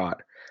closer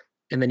shot.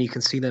 And then you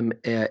can see them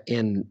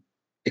in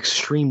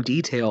extreme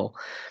detail.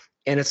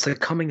 And it's the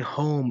coming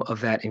home of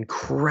that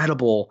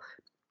incredible,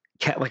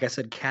 like I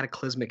said,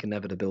 cataclysmic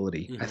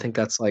inevitability. I think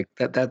that's like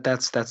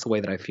that's the way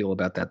that I feel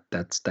about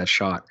that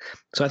shot.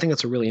 So I think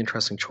that's a really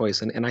interesting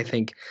choice, and I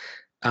think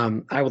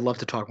I would love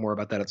to talk more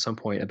about that at some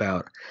point,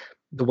 about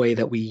the way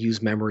that we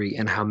use memory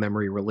and how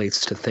memory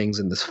relates to things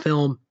in this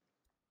film,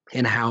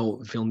 and how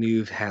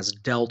Villeneuve has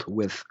dealt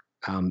with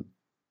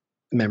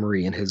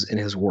memory in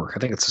his work. I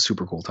think it's a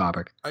super cool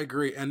topic. I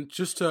agree, and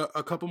just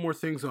a couple more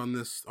things on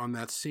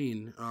that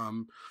scene.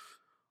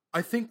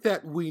 I think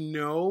that we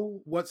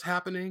know what's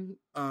happening,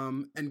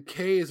 and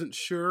Kay isn't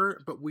sure,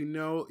 but we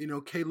know,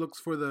 Kay looks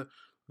for the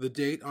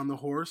date on the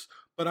horse,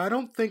 but I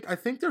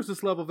think there's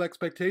this level of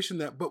expectation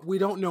but we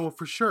don't know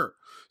for sure.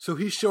 So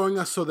he's showing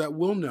us so that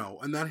we'll know,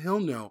 and that he'll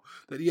know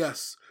that,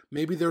 yes,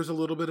 maybe there's a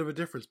little bit of a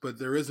difference, but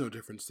there is no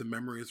difference. The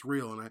memory is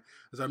real. And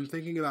as I'm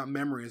thinking about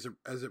memory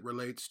as it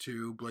relates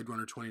to Blade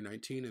Runner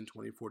 2019 and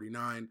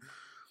 2049,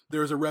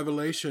 there's a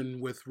revelation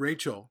with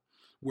Rachel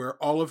where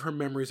all of her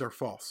memories are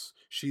false.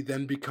 She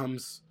then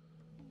becomes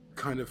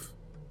kind of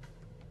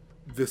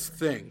this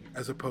thing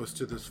as opposed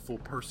to this full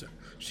person.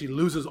 She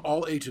loses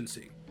all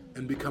agency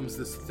and becomes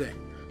this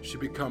thing. She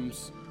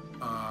becomes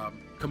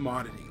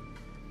commodity.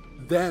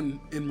 Then,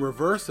 in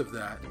reverse of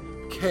that,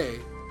 Kay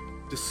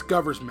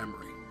discovers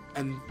memory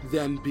and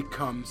then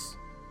becomes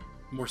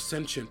more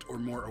sentient or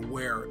more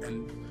aware,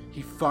 and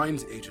he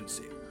finds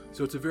agency.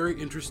 So it's a very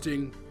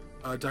interesting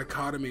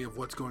dichotomy of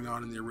what's going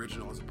on in the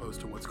original as opposed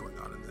to what's going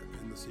on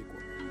in the sequel.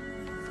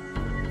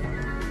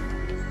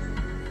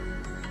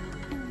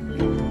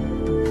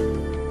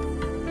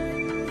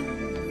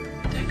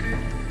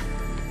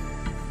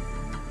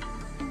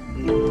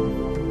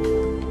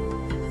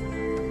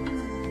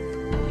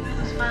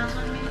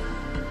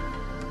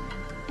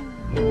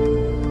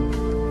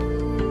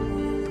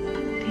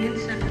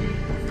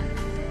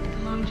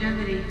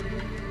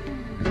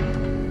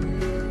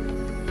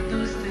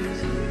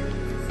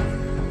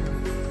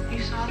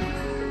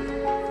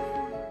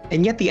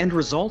 And yet the end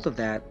result of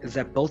that is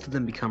that both of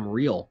them become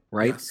real,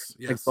 right? Yes,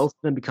 Like yes, both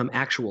of them become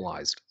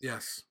actualized,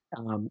 yes.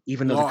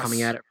 even though they're coming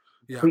Loss. at it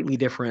Yeah, completely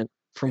different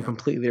from Yeah.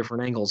 completely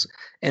different angles.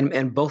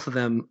 And both of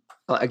them,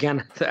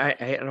 again,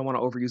 I don't want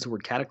to overuse the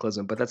word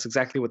cataclysm, but that's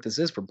exactly what this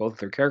is for both of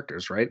their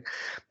characters, right?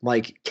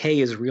 Like Kay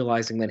is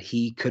realizing that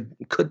he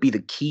could be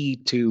the key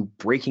to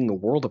breaking the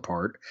world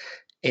apart,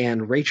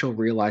 and Rachel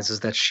realizes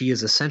that she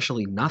is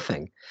essentially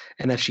nothing,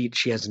 and that she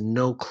has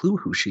no clue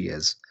who she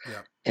is,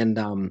 yeah. and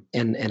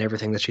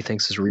everything that she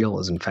thinks is real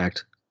is in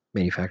fact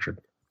manufactured.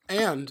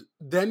 And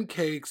then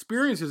Kay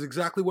experiences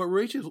exactly what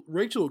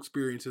Rachel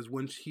experiences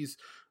when she's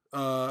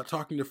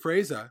talking to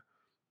Freza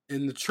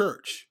in the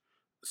church,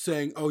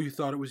 saying, "Oh, you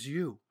thought it was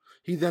you."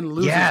 He then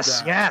loses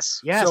that.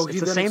 Yes. So It's he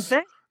the then same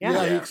thing.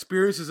 Yeah, he Yeah.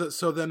 experiences it.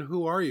 So then,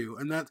 who are you?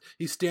 And that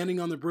he's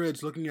standing on the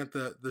bridge, looking at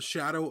the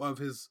shadow of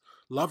his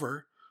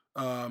lover,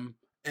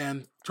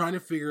 and trying to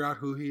figure out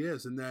who he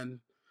is. And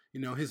then,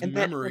 his And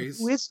memories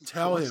who is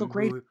tell what's him so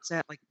great who. is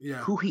that like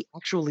Yeah, who he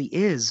actually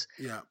is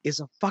yeah,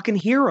 a fucking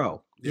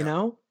hero,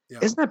 yeah, yeah,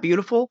 Isn't that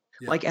beautiful?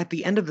 yeah. Like at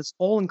the end of this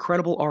whole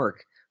incredible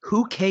arc,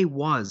 who Kay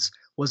was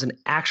an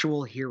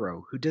actual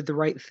hero who did the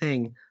right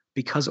thing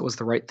because it was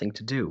the right thing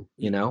to do,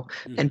 Mhm.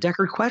 And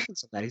Deckard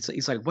questions that.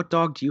 He's like, "What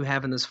dog do you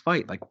have in this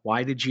fight? Like,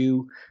 why did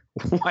you,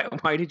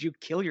 why did you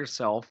kill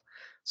yourself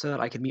so that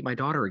I could meet my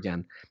daughter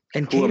again?"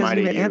 And Who Kay am I doesn't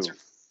to even you? answer.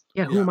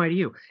 Yeah, who Yeah. am I to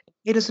you?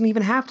 He doesn't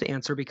even have to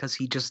answer because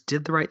he just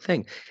did the right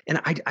thing. And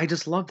I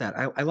just love that.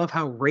 I love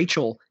how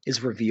Rachel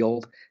is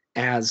revealed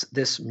as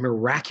this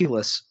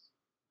miraculous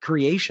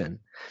creation,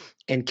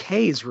 and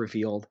Kay is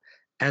revealed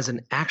as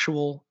an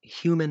actual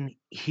human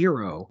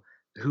hero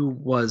who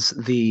was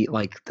the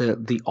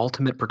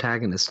ultimate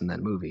protagonist in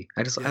that movie.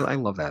 Yeah. I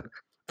love that.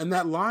 And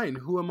that line,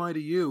 "Who am I to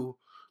you?"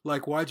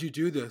 Like, why'd you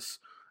do this?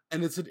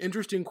 And it's an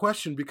interesting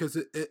question because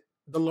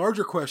the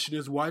larger question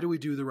is, why do we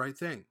do the right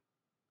thing?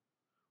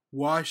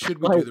 Why should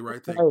we do the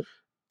right thing? Right.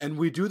 And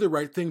we do the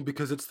right thing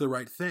because it's the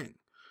right thing.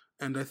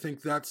 And I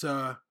think that's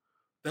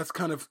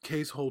kind of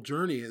Kay's whole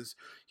journey, is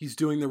he's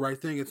doing the right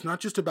thing. It's not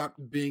just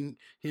about being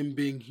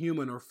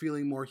human or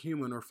feeling more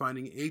human or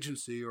finding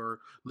agency or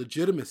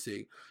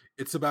legitimacy.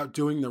 It's about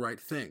doing the right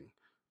thing.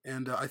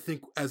 And I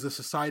think as a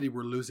society,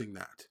 we're losing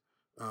that.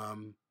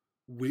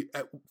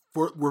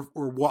 We're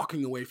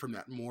walking away from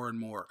that more and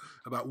more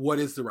about what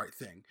is the right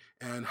thing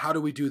and how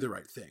do we do the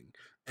right thing.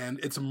 And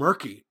it's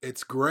murky,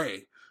 it's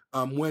gray,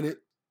 when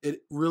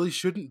it really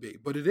shouldn't be,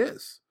 but it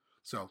is.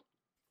 So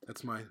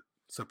that's my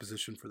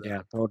supposition for that.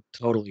 Yeah,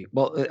 totally.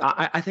 Well,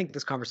 I think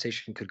this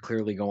conversation could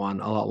clearly go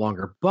on a lot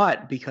longer,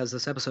 but because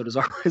this episode is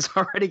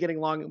already getting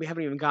long, and we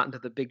haven't even gotten to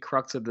the big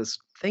crux of this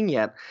thing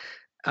yet.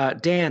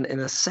 Dan, in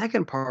the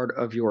second part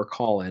of your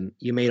call-in,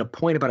 you made a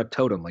point about a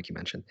totem, like you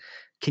mentioned.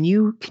 Can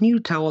you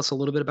tell us a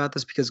little bit about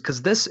this?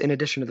 Because this, in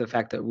addition to the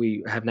fact that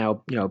we have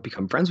now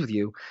become friends with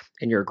you,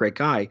 and you're a great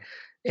guy,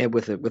 and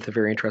with a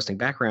very interesting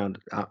background,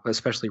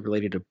 especially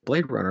related to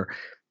Blade Runner,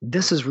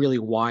 this is really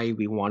why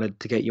we wanted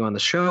to get you on the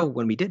show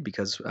when we did,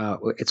 because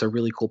it's a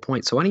really cool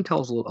point. So why don't you tell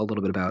us a little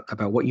bit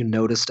about what you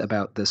noticed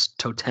about this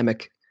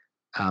totemic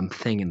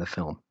thing in the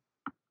film?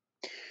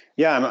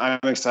 Yeah,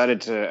 I'm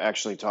excited to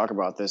actually talk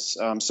about this.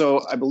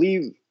 So I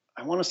believe,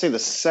 I want to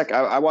say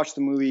I watched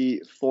the movie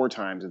 4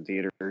 times in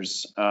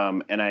theaters.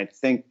 And I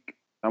think,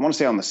 I want to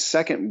say on the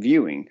second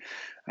viewing,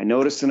 I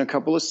noticed in a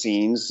couple of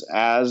scenes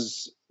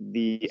as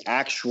the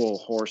actual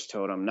horse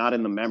totem, not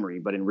in the memory,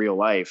 but in real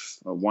life,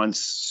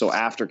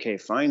 after Kay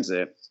finds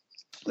it,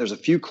 there's a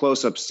few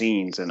close-up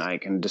scenes, and I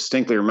can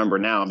distinctly remember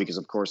now because,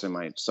 of course, in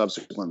my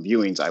subsequent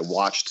viewings, I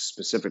watched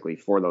specifically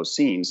for those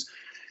scenes.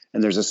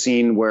 And there's a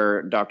scene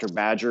where Dr.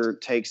 Badger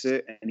takes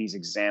it and he's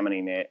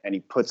examining it, and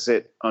he puts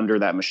it under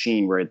that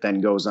machine where it then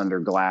goes under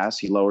glass.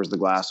 He lowers the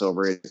glass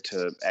over it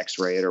to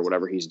X-ray it or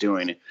whatever he's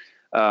doing.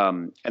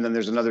 And then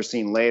there's another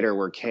scene later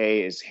where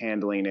Kay is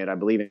handling it, I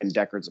believe, in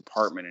Deckard's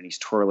apartment, and he's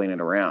twirling it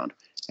around.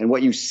 And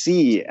what you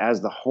see as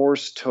the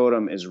horse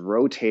totem is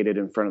rotated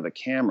in front of the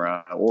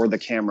camera, or the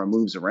camera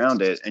moves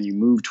around it and you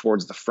move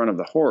towards the front of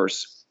the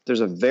horse,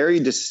 there's a very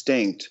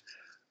distinct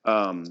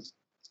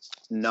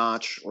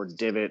notch or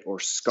divot or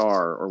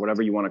scar or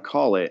whatever you want to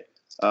call it,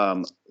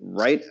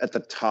 right at the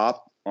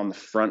top on the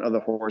front of the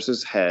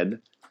horse's head,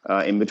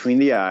 in between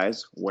the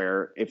eyes,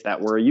 where if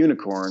that were a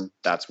unicorn,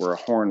 that's where a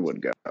horn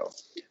would go.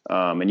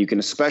 And you can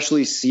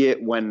especially see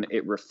it when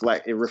it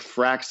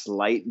refracts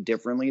light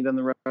differently than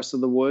the rest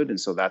of the wood. And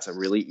so that's a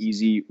really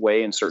easy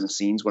way in certain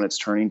scenes when it's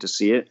turning to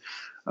see it.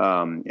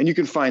 And you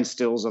can find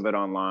stills of it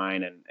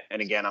online.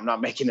 And again, I'm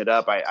not making it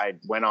up. I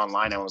went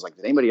online and I was like,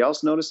 did anybody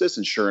else notice this?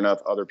 And sure enough,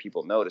 other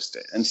people noticed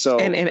it. And so,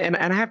 and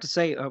I have to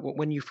say,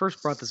 when you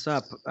first brought this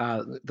up,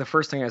 the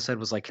first thing I said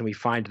was like, can we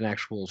find an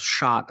actual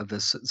shot of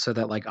this so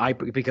that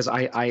because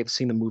I have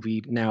seen the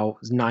movie now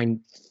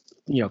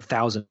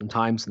 9,000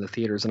 times in the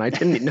theaters, and I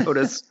didn't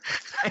notice.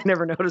 I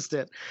never noticed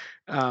it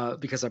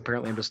because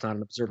apparently I'm just not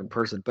an observant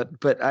person.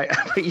 But I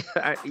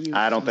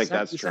don't think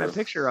that's true. You true. sent a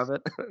picture of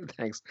it.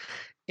 Thanks.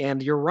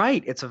 And you're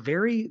right. It's a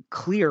very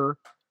clear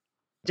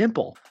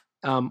dimple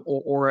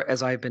or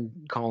as I've been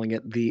calling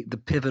it, the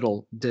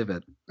pivotal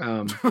divot,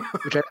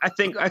 which I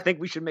think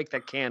we should make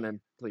that canon,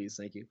 please.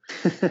 Thank you.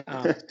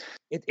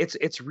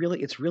 It's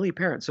really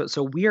apparent.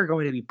 So we are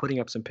going to be putting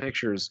up some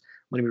pictures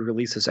when we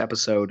release this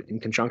episode in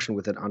conjunction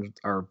with it on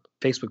our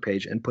Facebook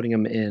page and putting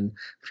them in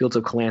Fields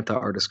of Calantha,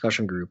 our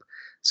discussion group,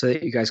 so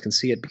that you guys can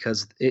see it.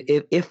 Because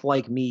if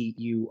like me,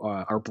 you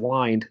are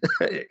blind,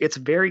 it's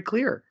very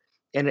clear,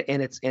 and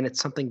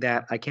it's something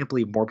that I can't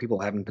believe more people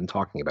haven't been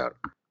talking about.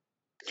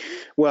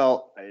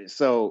 Well,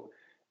 so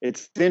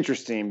it's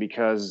interesting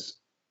because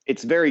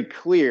it's very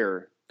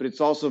clear, but it's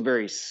also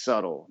very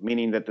subtle,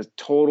 meaning that the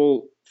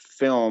total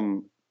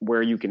film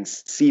where you can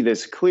see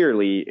this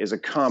clearly is a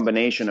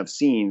combination of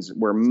scenes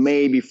where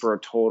maybe for a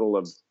total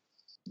of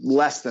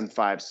less than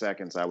 5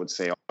 seconds, I would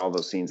say all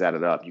those scenes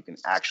added up, you can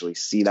actually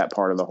see that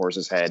part of the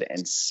horse's head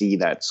and see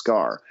that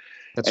scar.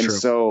 That's and true.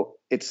 So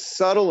it's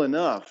subtle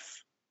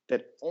enough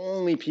that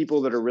only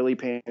people that are really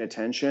paying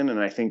attention, and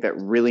I think that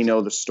really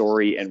know the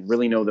story and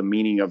really know the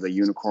meaning of the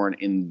unicorn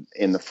in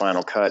the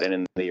final cut and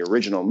in the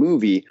original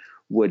movie,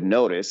 would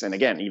notice. And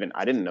again, even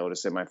I didn't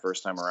notice it my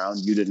first time around.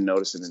 You didn't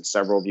notice it in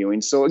several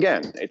viewings. So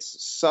again, it's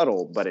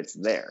subtle, but it's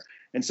there.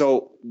 And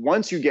so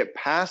once you get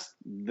past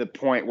the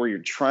point where you're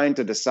trying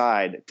to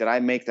decide, did I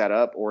make that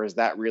up or is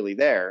that really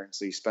there?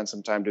 So you spend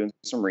some time doing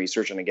some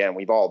research. And again,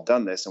 we've all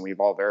done this and we've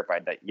all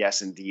verified that,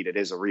 yes, indeed, it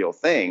is a real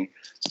thing.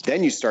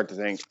 Then you start to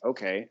think,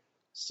 okay,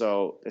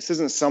 so this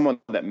isn't someone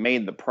that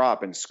made the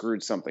prop and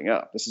screwed something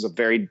up. This is a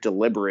very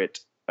deliberate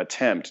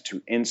attempt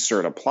to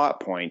insert a plot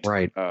point,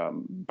 right,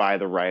 by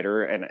the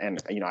writer. And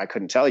you know, I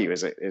couldn't tell you,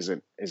 is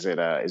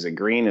it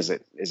Green? Is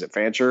it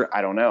Fancher?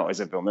 I don't know.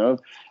 Is it Villeneuve?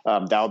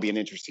 That would be an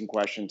interesting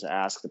question to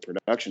ask the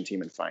production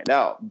team and find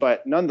out.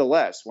 But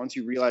nonetheless, once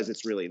you realize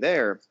it's really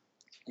there,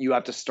 you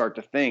have to start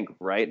to think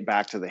right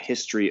back to the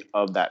history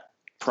of that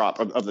prop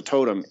of the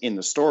totem in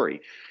the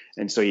story.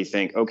 And so you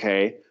think,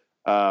 okay,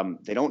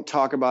 they don't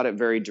talk about it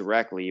very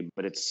directly,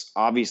 but it's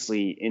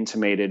obviously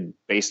intimated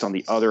based on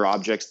the other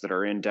objects that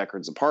are in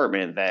Deckard's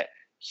apartment that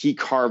he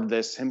carved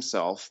this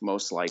himself,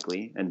 most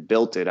likely, and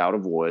built it out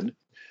of wood.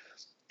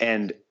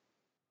 And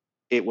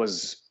it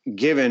was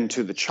given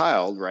to the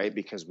child, right?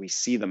 Because we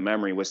see the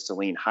memory with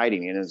Celine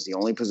hiding in it. It's the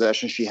only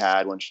possession she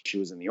had when she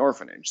was in the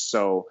orphanage.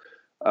 So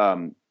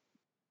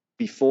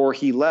before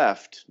he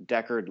left,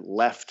 Deckard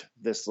left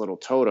this little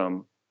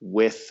totem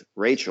with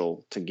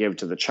Rachel to give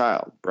to the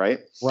child, right?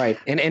 Right.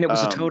 And it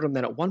was a totem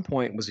that at one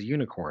point was a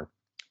unicorn.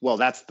 Well,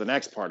 that's the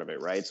next part of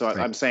it, right? So right.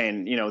 I'm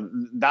saying, you know,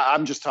 that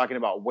I'm just talking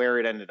about where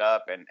it ended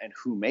up and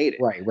who made it.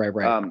 Right.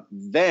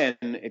 Then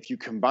if you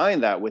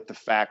combine that with the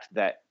fact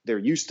that there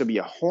used to be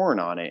a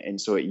horn on it,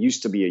 and so it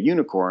used to be a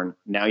unicorn,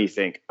 now you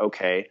think,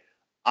 okay,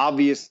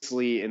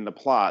 obviously in the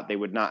plot, they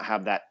would not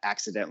have that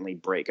accidentally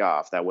break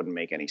off. That wouldn't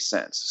make any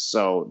sense.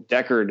 So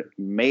Deckard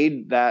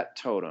made that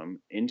totem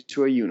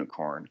into a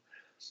unicorn.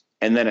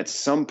 And then at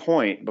some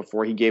point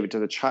before he gave it to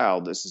the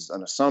child, this is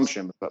an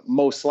assumption, but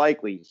most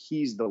likely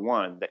he's the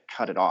one that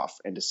cut it off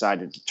and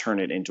decided to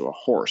turn it into a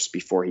horse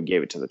before he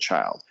gave it to the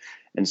child.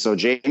 And so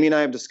Jamie and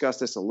I have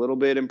discussed this a little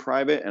bit in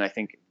private, and I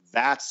think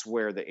that's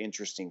where the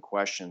interesting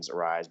questions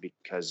arise,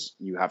 because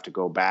you have to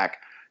go back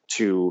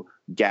to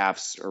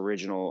Gaff's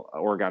original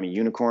origami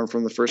unicorn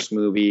from the first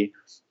movie.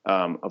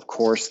 Of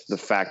course, the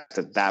fact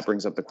that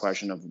brings up the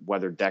question of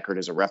whether Deckard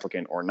is a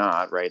replicant or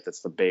not, right?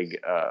 That's the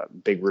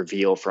big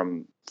reveal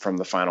from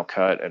the final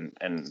cut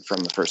and from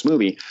the first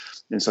movie.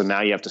 And so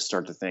now you have to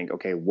start to think,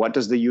 okay, what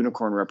does the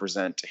unicorn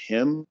represent to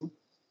him?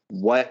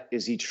 What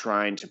is he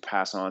trying to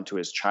pass on to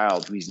his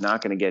child, who he's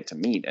not going to get to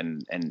meet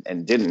and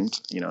didn't,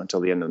 you know,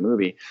 until the end of the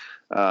movie?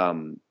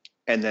 And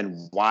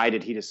then why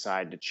did he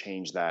decide to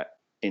change that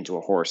into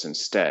a horse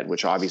instead,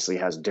 which obviously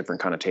has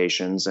different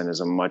connotations and is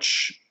a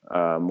much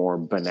more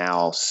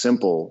banal,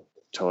 simple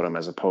totem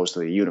as opposed to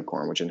the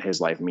unicorn, which in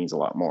his life means a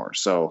lot more.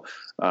 So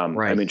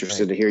I'm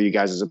interested to hear you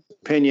guys'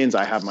 opinions.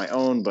 I have my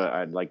own, but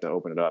I'd like to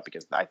open it up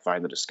because I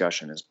find the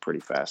discussion is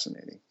pretty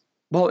fascinating.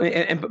 Well,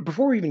 and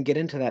before we even get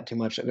into that too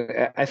much,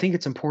 I think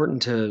it's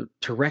important to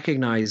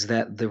recognize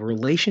that the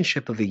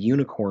relationship of the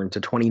unicorn to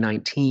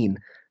 2019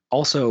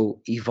 also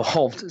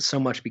evolved so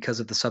much because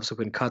of the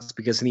subsequent cuts,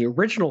 because in the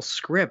original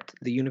script,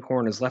 the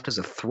unicorn is left as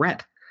a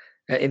threat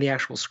in the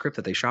actual script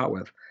that they shot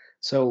with.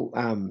 So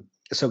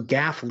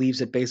Gaff leaves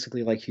it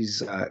basically like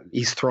he's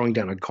throwing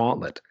down a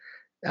gauntlet.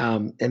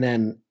 And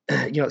then,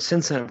 you know,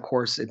 since then, of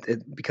course,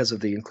 it because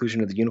of the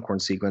inclusion of the unicorn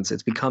sequence,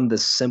 it's become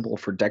this symbol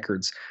for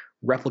Deckard's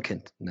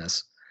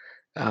replicantness.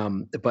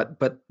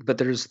 But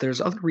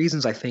there's other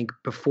reasons, I think,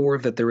 before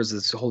that there was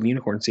this whole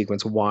unicorn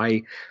sequence,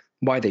 why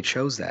they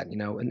chose that, you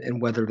know,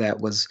 and whether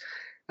that was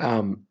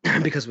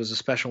because it was a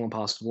special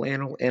impossible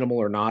animal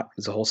or not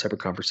is a whole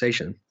separate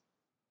conversation.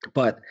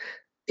 But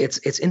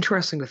it's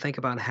interesting to think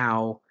about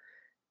how,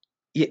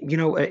 you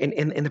know,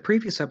 in the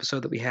previous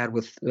episode that we had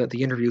with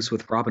the interviews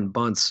with Robin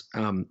Bunce,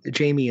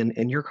 Jamie,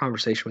 in your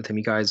conversation with him,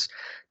 you guys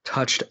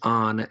touched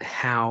on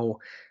how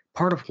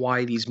part of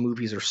why these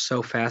movies are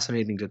so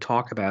fascinating to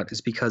talk about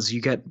is because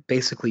you get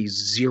basically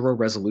zero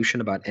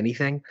resolution about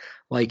anything.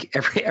 Like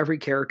every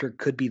character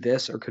could be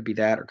this or could be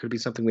that or could be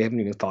something we haven't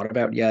even thought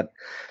about yet.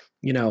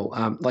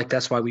 Like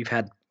that's why we've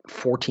had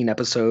 14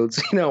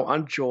 episodes,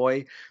 on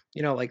Joy.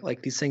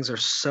 Like these things are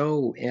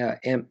so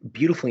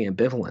beautifully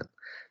ambivalent.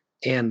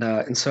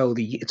 And so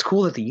it's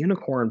cool that the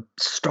unicorn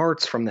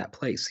starts from that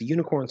place. The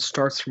unicorn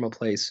starts from a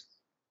place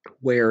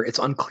where it's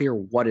unclear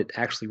what it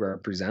actually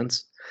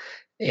represents.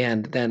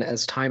 And then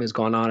as time has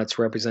gone on, it's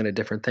represented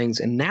different things.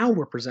 And now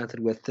we're presented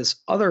with this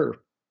other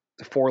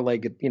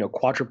four-legged,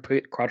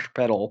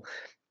 quadrupedal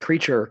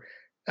creature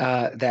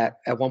that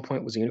at one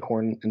point was a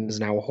unicorn and is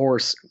now a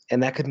horse.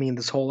 And that could mean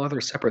this whole other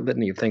separate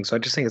litany of things. So I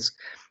just think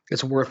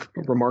it's worth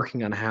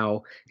remarking on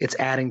how it's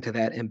adding to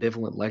that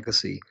ambivalent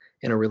legacy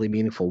in a really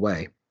meaningful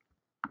way.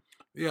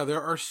 Yeah,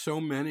 there are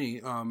so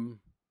many.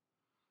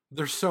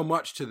 There's so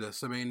much to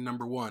this. I mean,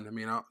 number one,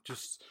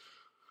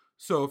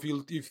 so if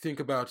you think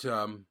about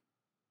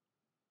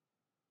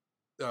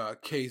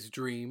Kay's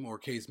dream or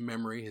Kay's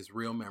memory, his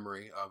real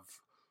memory of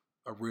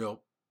a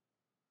real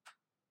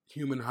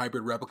human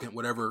hybrid replicant,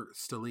 whatever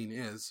Stellene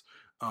is.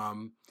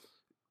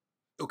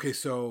 Okay,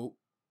 so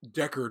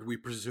Deckard, we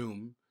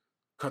presume,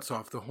 cuts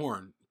off the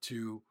horn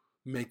to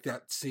make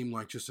that seem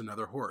like just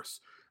another horse.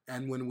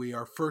 And when we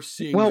are first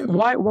seeing,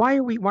 why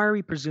are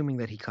we presuming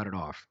that he cut it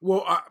off?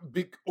 Well,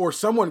 or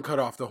someone cut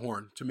off the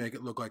horn to make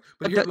it look like.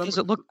 But here, does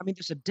it look? I mean,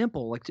 there's a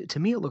dimple. Like to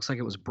me, it looks like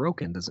it was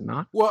broken. Does it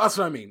not? Well, that's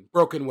what I mean.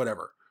 Broken,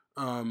 whatever.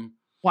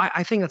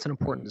 I think that's an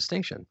important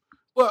distinction.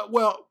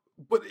 Well,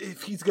 but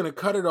if he's going to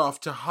cut it off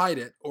to hide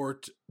it or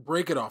to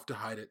break it off to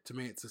hide it, to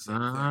me, it's the same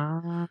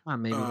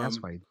thing. Maybe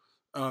that's why.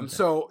 Okay.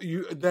 So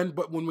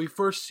but when we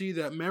first see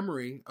that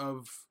memory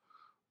of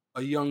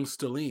a young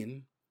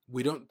Stellene,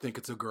 we don't think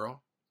it's a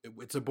girl.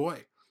 It's a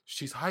boy.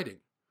 She's hiding.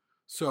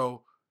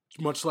 So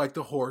much like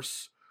the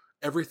horse,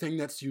 everything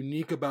that's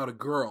unique about a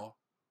girl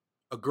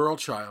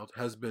child,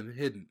 has been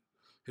hidden.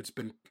 It's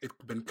been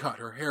cut.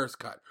 Her hair is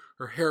cut.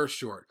 Her hair is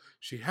short.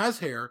 She has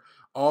hair.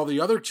 All the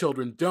other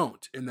children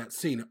don't in that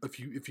scene. If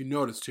you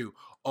notice too,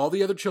 all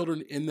the other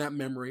children in that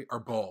memory are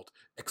bald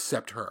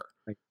except her.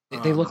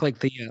 They look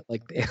like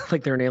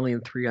like they're an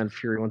Alien 3 on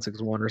Fury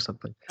 161 or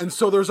something. And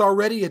so there's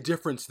already a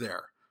difference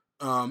there.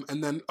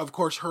 And then of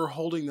course her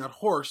holding that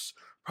horse,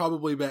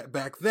 probably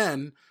back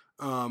then,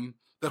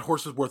 that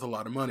horse is worth a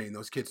lot of money, and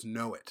those kids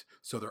know it,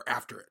 so they're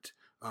after it.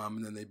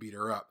 And then they beat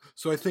her up.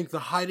 So I think the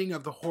hiding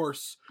of the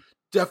horse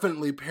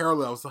definitely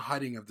parallels the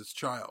hiding of this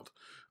child.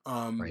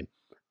 Right.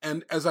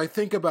 And as I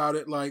think about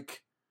it,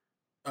 like,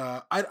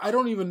 I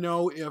don't even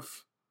know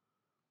if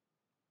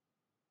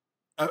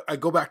I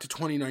go back to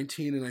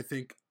 2019 and I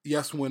think,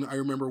 yes, when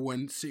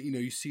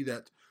you see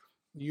that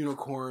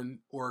unicorn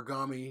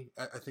origami,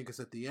 I think it's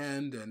at the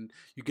end, and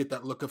you get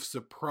that look of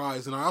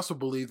surprise. And I also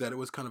believe that it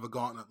was kind of a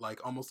gauntlet, like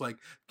almost like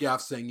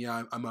Gaff saying,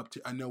 yeah,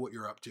 I know what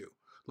you're up to.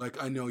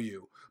 Like, I know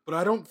you. But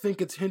I don't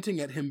think it's hinting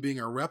at him being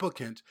a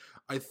replicant.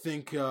 I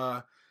think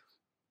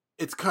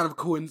it's kind of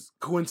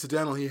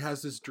coincidental. He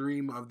has this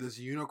dream of this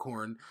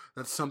unicorn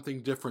that's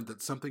something different,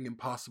 that's something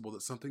impossible,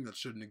 that's something that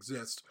shouldn't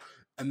exist.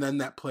 And then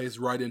that plays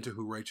right into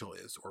who Rachel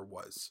is or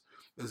was.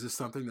 Is this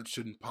something that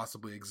shouldn't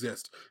possibly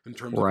exist in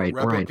terms of a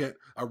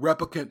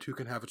replicant who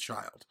can have a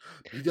child?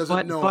 He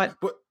doesn't know.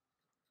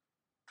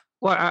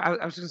 Well,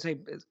 I was going to say,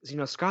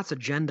 Scott's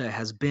agenda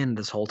has been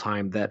this whole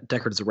time that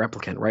Deckard's a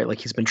replicant, right? Like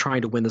he's been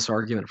trying to win this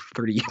argument for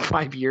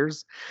 35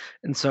 years,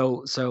 and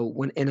so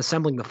when in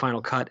assembling the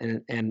final cut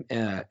and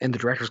the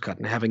director's cut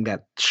and having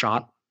that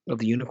shot of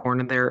the unicorn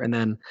in there, and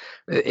then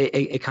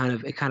it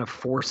kind of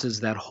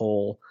forces that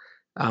whole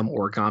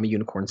origami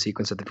unicorn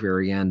sequence at the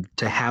very end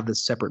to have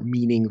this separate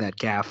meaning that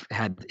Gaff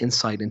had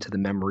insight into the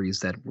memories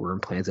that were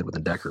implanted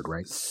within Deckard,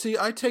 right? See,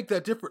 I take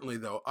that differently,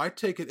 though. I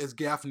take it as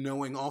Gaff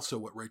knowing also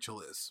what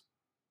Rachel is.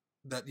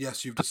 That,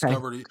 yes, you've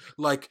discovered it.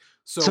 Like,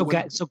 so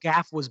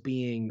Gaff was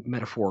being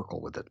metaphorical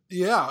with it.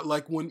 Yeah,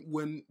 like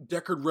when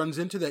Deckard runs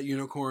into that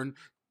unicorn,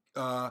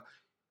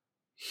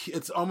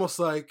 it's almost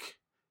like,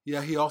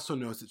 yeah, he also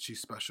knows that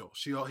she's special.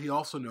 He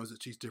also knows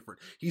that she's different.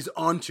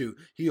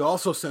 He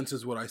also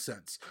senses what I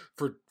sense.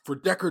 For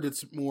Deckard,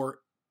 it's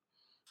more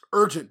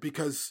urgent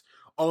because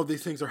all of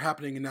these things are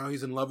happening, and now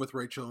he's in love with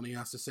Rachel, and he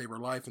has to save her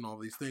life, and all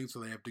these things, so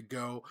they have to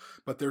go.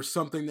 But there's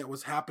something that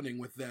was happening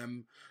with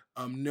them,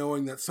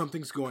 knowing that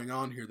something's going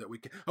on here that we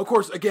can. Of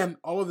course, again,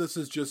 all of this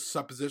is just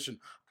supposition.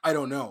 I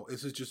don't know.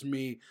 This is just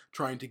me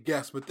trying to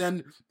guess. But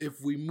then,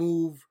 if we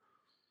move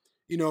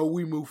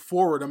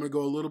forward, I'm going to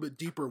go a little bit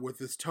deeper with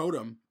this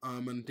totem.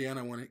 And Dan,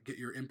 I want to get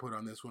your input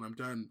on this when I'm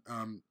done.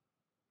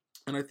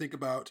 And I think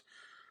about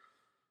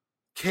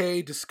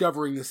Kay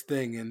discovering this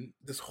thing and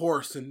this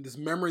horse and this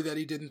memory that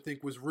he didn't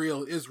think was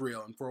real is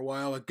real. And for a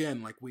while,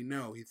 again, like we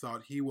know, he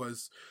thought he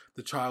was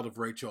the child of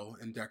Rachel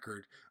and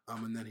Deckard.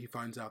 And then he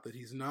finds out that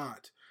he's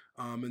not.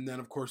 And then,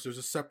 of course, there's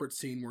a separate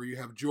scene where you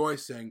have Joy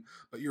saying,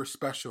 but you're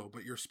special,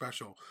 but you're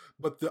special.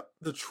 But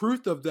the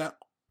truth of that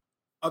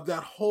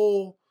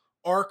whole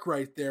arc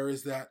right there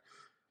is that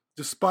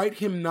despite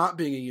him not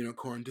being a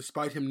unicorn,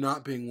 despite him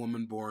not being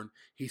woman-born,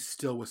 he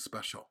still was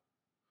special.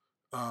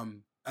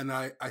 And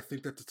I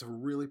think that it's a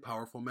really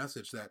powerful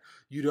message that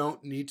you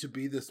don't need to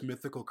be this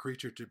mythical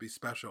creature to be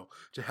special,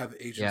 to have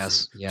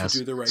agency, to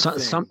do the right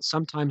thing.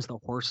 Sometimes the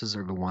horses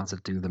are the ones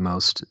that do the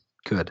most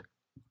good.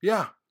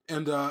 Yeah,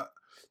 and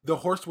the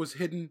horse was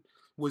hidden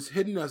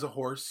as a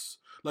horse.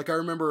 Like, I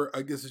remember,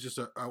 I guess it's just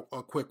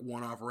a quick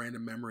one-off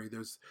random memory.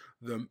 There's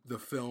the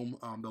film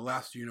The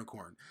Last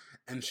Unicorn,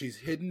 and she's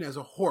hidden as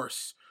a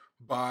horse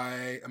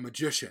by a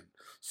magician.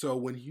 So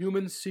when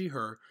humans see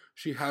her,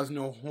 she has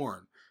no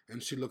horn,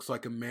 and she looks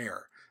like a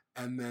mare.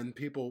 And then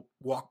people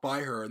walk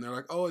by her, and they're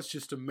like, "Oh, it's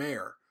just a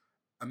mare,"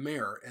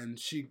 and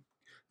she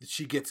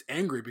gets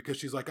angry because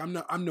she's like, I'm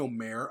no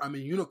mare, I'm a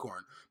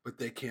unicorn, but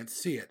they can't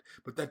see it.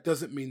 But that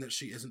doesn't mean that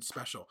she isn't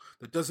special.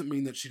 That doesn't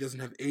mean that she doesn't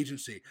have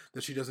agency,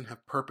 that she doesn't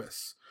have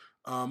purpose.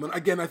 And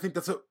again, I think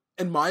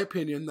in my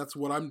opinion, that's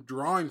what I'm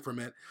drawing from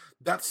it.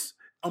 That's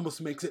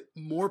almost makes it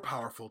more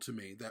powerful to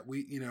me that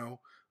we,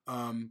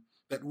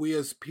 that we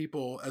as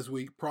people, as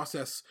we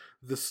process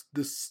this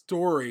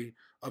story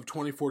of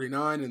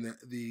 2049 and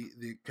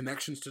the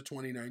connections to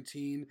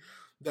 2019,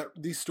 that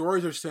these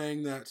stories are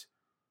saying that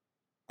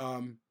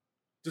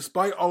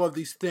despite all of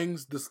these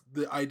things,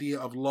 the idea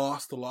of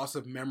loss, the loss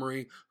of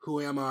memory,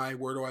 who am I,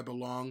 where do I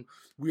belong,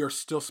 we are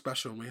still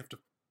special, and we have to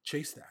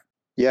chase that.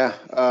 Yeah,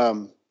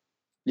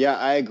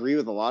 I agree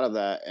with a lot of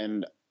that.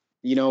 And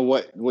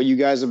what you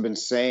guys have been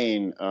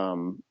saying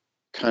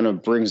kind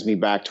of brings me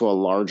back to a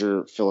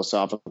larger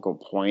philosophical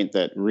point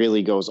that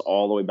really goes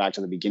all the way back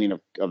to the beginning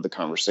of the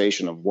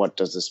conversation of what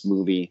does this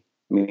movie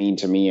mean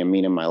to me and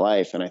mean in my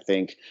life. And I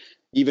think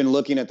even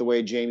looking at the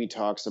way Jamie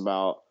talks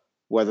about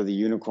whether the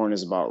unicorn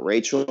is about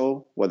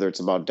Rachel, whether it's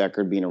about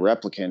Deckard being a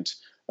replicant,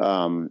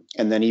 and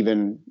then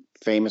even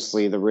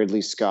famously the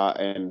Ridley Scott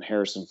and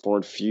Harrison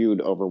Ford feud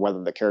over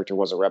whether the character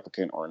was a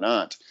replicant or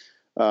not.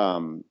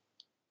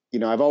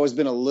 I've always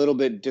been a little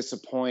bit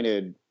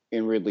disappointed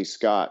in Ridley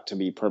Scott, to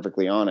be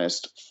perfectly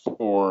honest,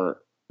 for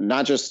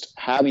not just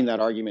having that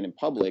argument in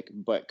public,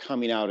 but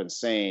coming out and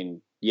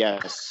saying,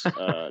 yes,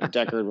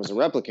 Deckard was a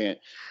replicant.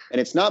 And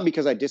it's not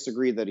because I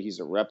disagree that he's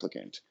a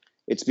replicant.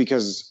 It's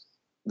because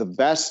the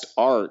best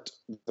art,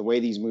 the way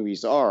these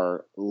movies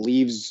are,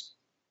 leaves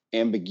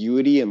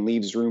ambiguity and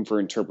leaves room for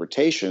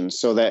interpretation,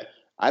 so that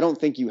I don't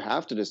think you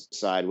have to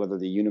decide whether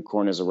the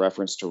unicorn is a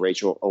reference to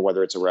Rachel or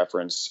whether it's a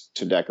reference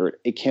to Deckard.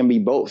 It can be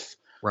both.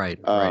 Right.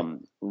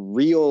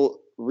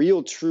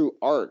 Real true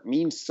art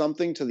means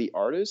something to the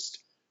artist,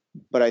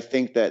 but I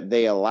think that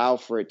they allow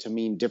for it to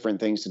mean different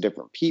things to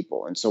different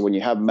people. And so when you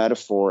have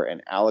metaphor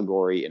and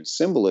allegory and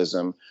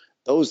symbolism,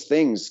 those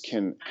things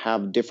can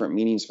have different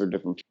meanings for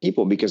different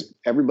people because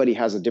everybody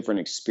has a different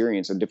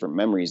experience and different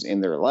memories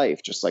in their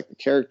life, just like the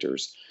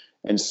characters.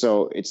 And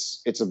so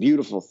it's a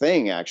beautiful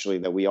thing, actually,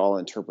 that we all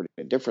interpret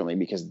it differently,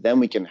 because then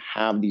we can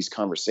have these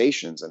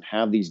conversations and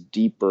have these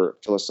deeper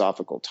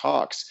philosophical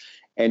talks.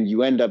 And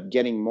you end up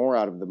getting more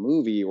out of the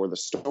movie or the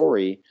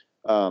story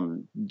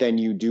than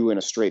you do in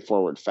a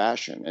straightforward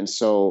fashion. And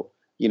so,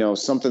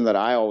 something that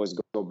I always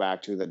go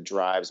back to that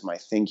drives my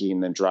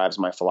thinking and drives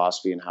my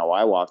philosophy and how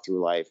I walk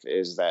through life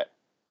is that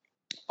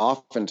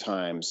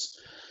oftentimes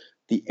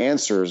the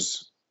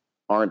answers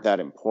aren't that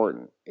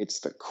important.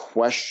 It's the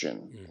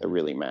question that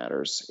really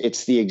matters.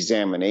 It's the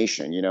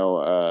examination.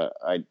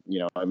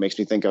 It makes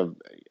me think of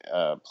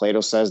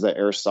Plato says that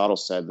Aristotle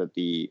said that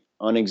the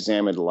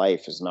unexamined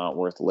life is not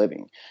worth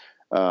living.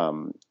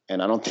 And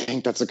I don't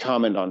think that's a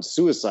comment on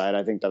suicide.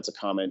 I think that's a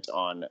comment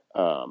on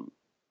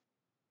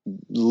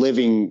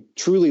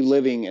truly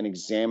living and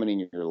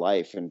examining your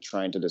life and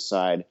trying to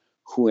decide,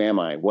 who am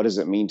I? What does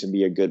it mean to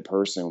be a good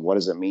person? What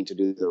does it mean to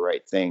do the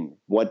right thing?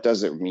 What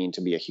does it mean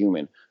to be a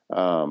human?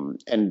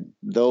 And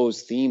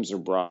those themes are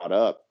brought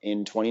up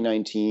in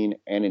 2019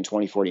 and in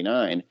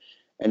 2049.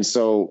 And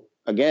so,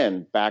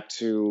 again, back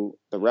to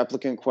the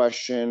replicant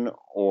question,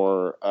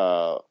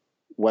 or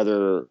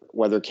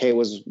whether Kay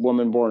was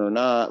woman born or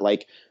not,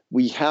 like,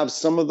 we have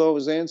some of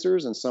those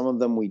answers and some of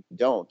them we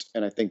don't.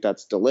 And I think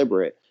that's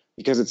deliberate,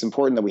 because it's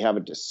important that we have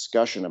a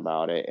discussion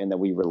about it and that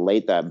we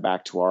relate that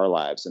back to our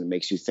lives. And it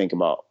makes you think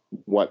about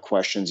what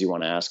questions you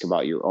want to ask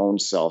about your own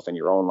self and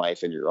your own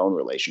life and your own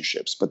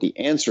relationships. But the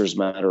answers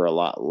matter a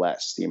lot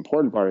less. The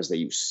important part is that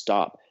you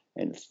stop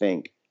and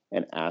think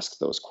and ask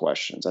those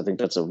questions. I think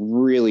that's a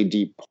really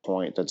deep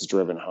point that's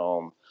driven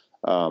home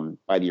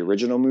by the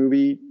original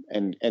movie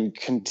and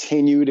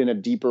continued in a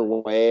deeper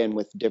way and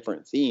with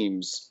different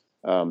themes.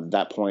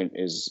 That point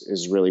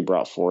is really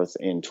brought forth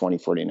in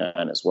 2049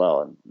 as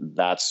well. And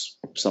that's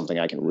something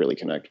I can really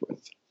connect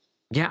with.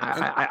 Yeah,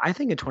 I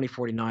think in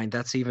 2049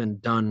 that's even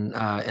done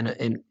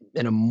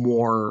in a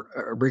more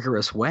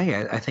rigorous way.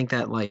 I think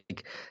that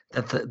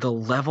the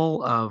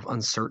level of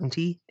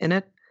uncertainty in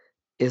it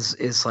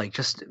is like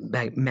just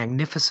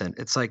magnificent.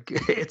 It's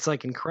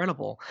like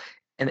incredible.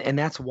 And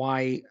that's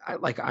why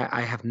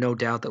I have no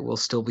doubt that we'll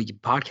still be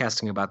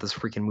podcasting about this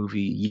freaking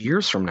movie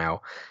years from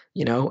now,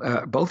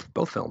 both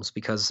films,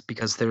 because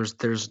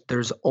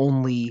there's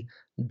only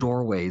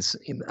doorways,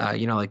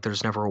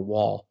 there's never a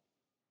wall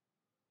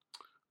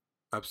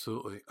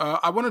Absolutely.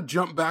 I want to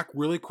jump back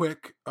really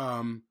quick.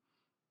 And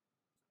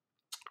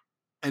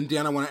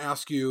Dan, I want to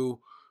ask you,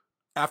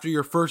 after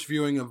your first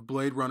viewing of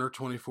Blade Runner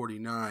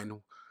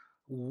 2049,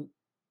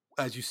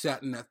 as you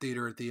sat in that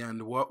theater at the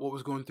end, what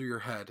was going through your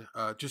head?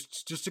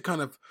 Just to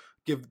kind of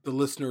give the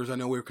listeners, I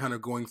know we were kind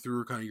of going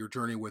through kind of your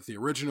journey with the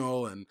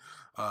original and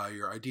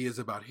your ideas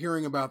about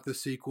hearing about the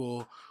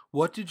sequel.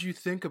 What did you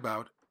think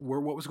about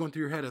what was going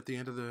through your head at the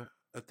end of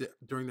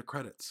during the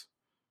credits?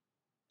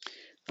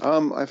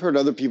 I've heard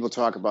other people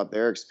talk about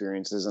their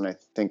experiences, and I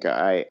think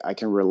I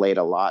can relate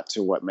a lot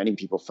to what many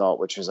people felt,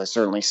 which is I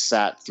certainly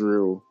sat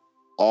through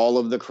all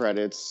of the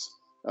credits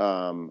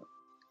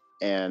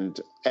and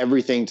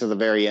everything to the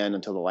very end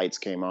until the lights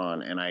came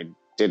on, and I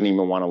didn't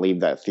even want to leave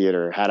that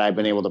theater. Had I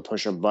been able to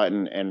push a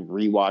button and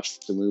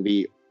rewatch the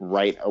movie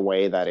right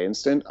away that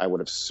instant, I would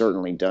have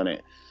certainly done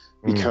it,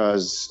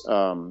 because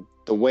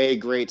the way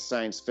great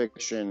science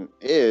fiction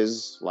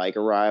is, like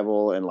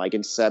Arrival and like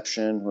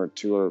Inception, or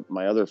two of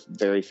my other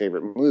very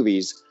favorite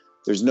movies,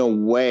 there's no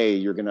way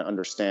you're going to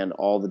understand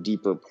all the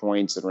deeper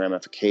points and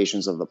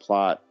ramifications of the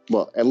plot.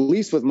 Well, at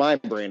least with my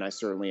brain, I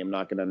certainly am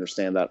not going to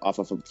understand that off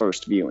of a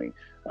first viewing.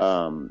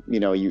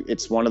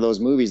 It's one of those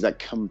movies that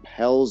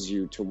compels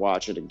you to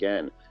watch it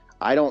again.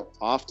 I don't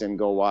often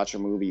go watch a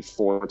movie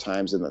 4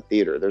 times in the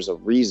theater. There's a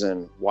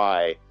reason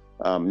why.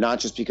 Not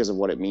just because of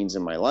what it means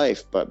in my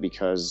life, but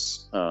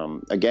because,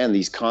 again,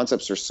 these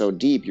concepts are so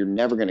deep, you're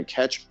never going to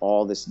catch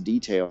all this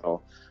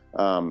detail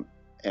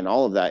and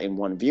all of that in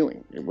one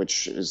viewing,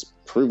 which is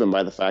proven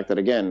by the fact that,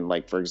 again,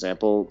 like, for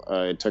example,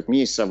 it took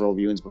me several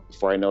viewings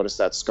before I noticed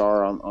that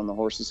scar on the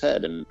horse's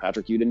head. And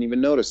Patrick, you didn't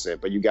even notice it,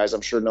 but you guys,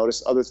 I'm sure,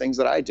 noticed other things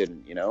that I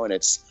didn't, and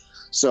it's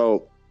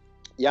so...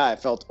 Yeah, I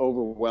felt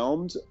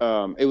overwhelmed.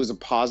 It was a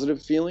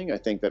positive feeling. I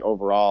think that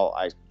overall,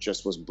 I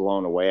just was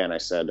blown away, and I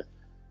said,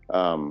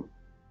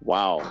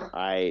 wow,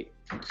 I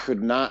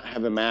could not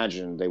have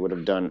imagined they would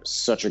have done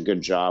such a good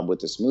job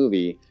with this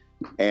movie.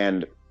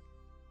 And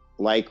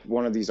like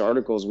one of these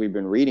articles we've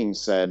been reading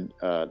said,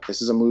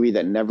 this is a movie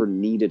that never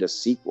needed a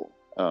sequel.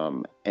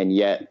 And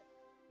yet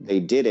they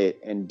did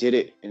it, and did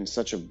it in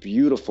such a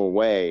beautiful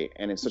way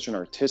and in such an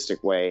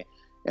artistic way.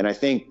 And I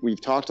think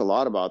we've talked a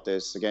lot about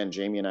this. Again,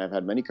 Jamie and I have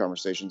had many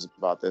conversations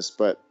about this,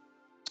 but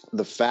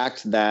the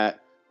fact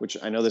that, which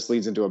I know this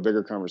leads into a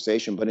bigger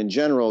conversation, but in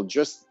general,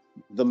 just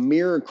the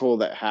miracle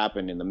that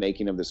happened in the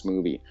making of this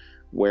movie,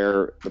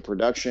 where the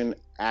production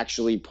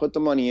actually put the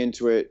money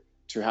into it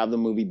to have the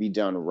movie be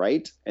done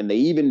right. And they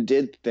even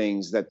did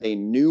things that they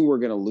knew were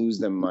going to lose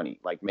them money,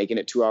 like making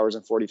it 2 hours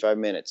and 45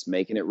 minutes,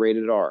 making it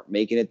rated R,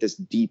 making it this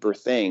deeper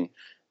thing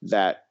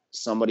that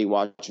somebody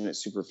watching it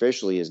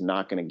superficially is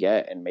not going to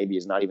get, and maybe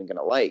is not even going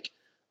to like.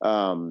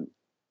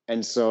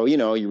 And so,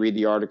 you read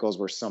the articles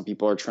where some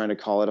people are trying to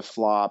call it a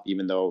flop,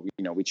 even though,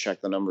 we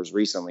checked the numbers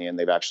recently and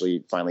they've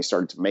actually finally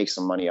started to make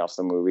some money off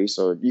the movie.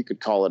 So you could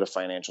call it a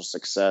financial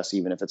success,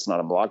 even if it's not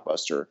a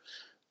blockbuster.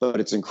 But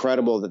it's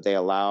incredible that they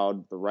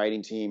allowed the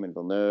writing team and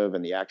Villeneuve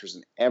and the actors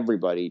and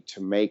everybody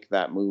to make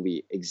that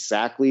movie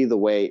exactly the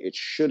way it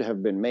should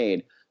have been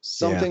made.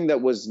 Something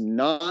that was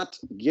not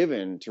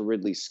given to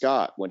Ridley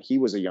Scott when he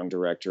was a young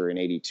director in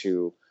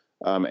 '82.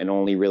 And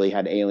only really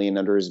had Alien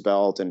under his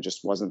belt and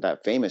just wasn't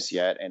that famous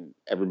yet. And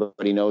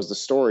everybody knows the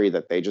story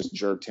that they just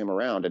jerked him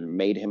around and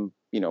made him,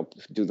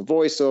 do the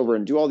voiceover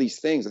and do all these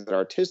things that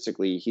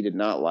artistically he did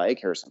not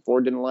like, Harrison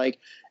Ford didn't like.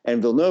 And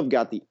Villeneuve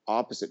got the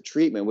opposite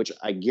treatment, which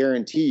I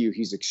guarantee you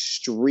he's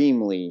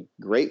extremely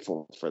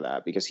grateful for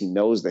that, because he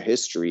knows the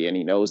history and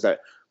he knows that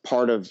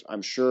part of,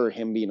 I'm sure,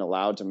 him being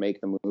allowed to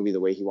make the movie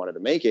the way he wanted to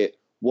make it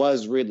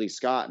was Ridley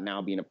Scott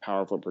now being a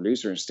powerful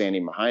producer and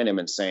standing behind him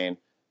and saying,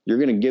 you're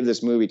going to give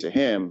this movie to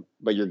him,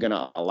 but you're going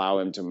to allow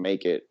him to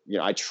make it,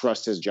 I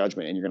trust his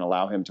judgment, and you're going to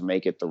allow him to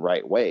make it the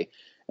right way.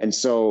 And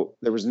so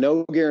there was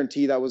no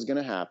guarantee that was going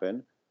to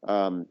happen.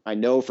 I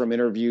know from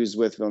interviews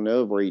with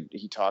Villeneuve where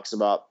he talks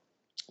about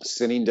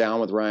sitting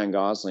down with Ryan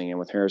Gosling and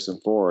with Harrison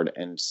Ford,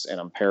 and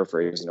I'm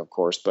paraphrasing, of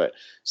course, but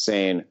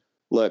saying,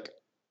 look,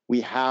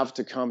 we have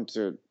to come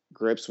to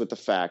grips with the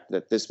fact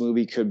that this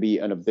movie could be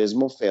an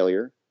abysmal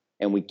failure,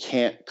 and we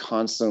can't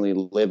constantly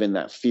live in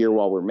that fear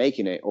while we're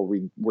making it, or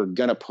we're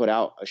going to put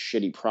out a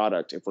shitty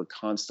product if we're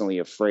constantly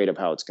afraid of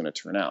how it's going to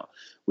turn out.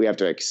 We have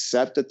to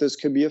accept that this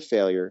could be a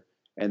failure,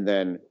 and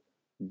then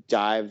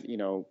dive,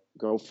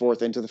 go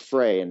forth into the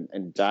fray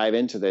and dive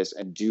into this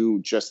and do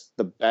just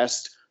the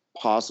best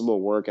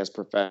possible work as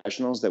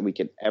professionals that we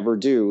could ever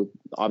do.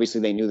 Obviously,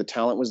 they knew the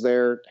talent was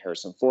there.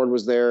 Harrison Ford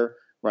was there.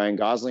 Ryan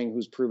Gosling,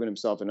 who's proven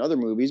himself in other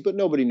movies, but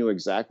nobody knew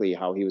exactly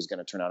how he was going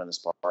to turn out in this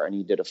part, and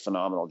he did a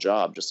phenomenal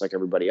job, just like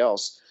everybody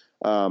else.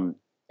 And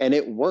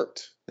it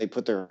worked. They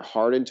put their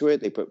heart into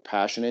it. They put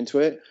passion into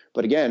it.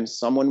 But again,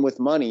 someone with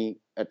money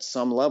at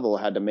some level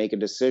had to make a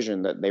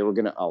decision that they were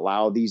going to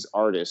allow these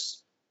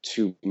artists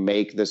to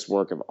make this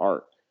work of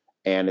art.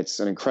 And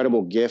it's an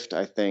incredible gift,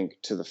 I think,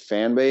 to the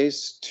fan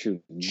base,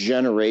 to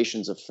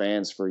generations of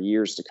fans for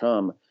years to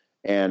come.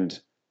 And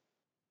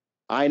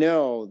I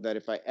know that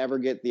if I ever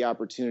get the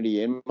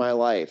opportunity in my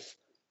life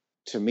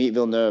to meet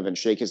Villeneuve and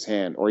shake his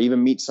hand, or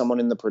even meet someone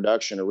in the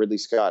production or Ridley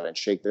Scott and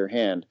shake their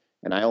hand,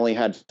 and I only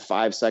had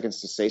 5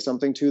 seconds to say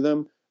something to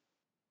them,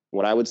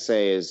 what I would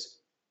say is,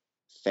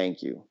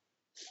 thank you.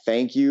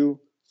 Thank you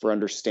for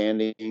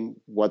understanding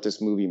what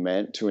this movie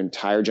meant to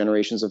entire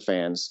generations of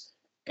fans.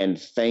 And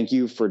thank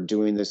you for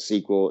doing this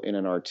sequel in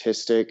an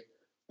artistic,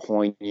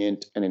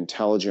 poignant, and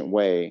intelligent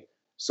way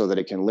so that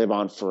it can live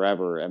on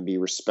forever and be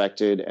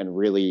respected and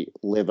really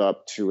live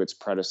up to its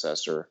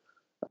predecessor.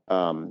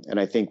 And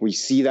I think we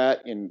see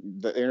that in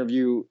the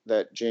interview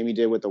that Jamie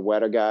did with the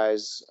Weta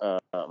guys,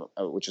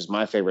 which is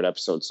my favorite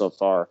episode so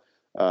far,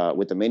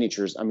 with the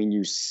miniatures. I mean,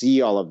 you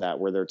see all of that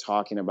where they're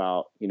talking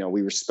about,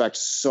 we respect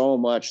so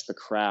much the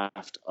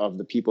craft of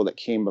the people that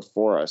came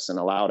before us and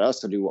allowed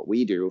us to do what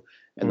we do,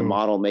 and the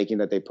model making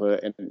that they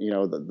put. And,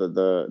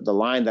 the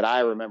line that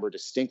I remember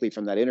distinctly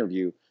from that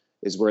interview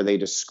is where they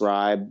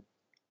describe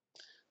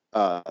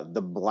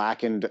the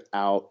blackened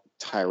out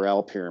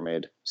Tyrell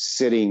pyramid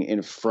sitting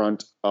in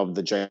front of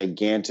the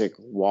gigantic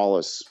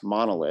Wallace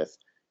monolith,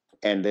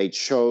 and they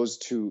chose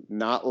to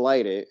not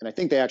light it. And I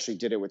think they actually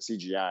did it with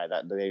CGI,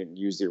 that they didn't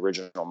use the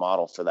original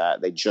model for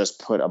that. They just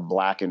put a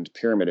blackened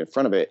pyramid in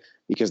front of it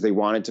because they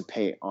wanted to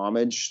pay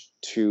homage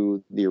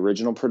to the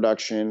original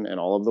production and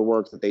all of the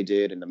work that they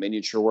did and the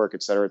miniature work,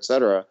 et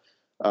cetera,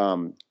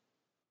 and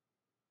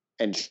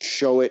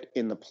show it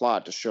in the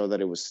plot to show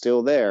that it was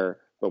still there,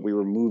 but we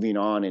were moving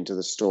on into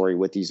the story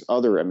with these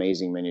other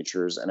amazing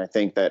miniatures. And I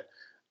think that,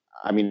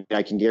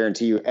 I can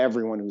guarantee you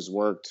everyone who's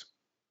worked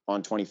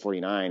on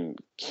 2049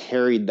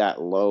 carried that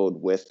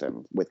load with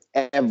them, with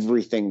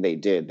everything they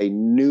did. They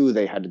knew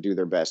they had to do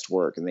their best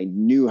work, and they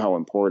knew how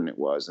important it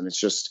was. And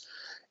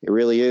it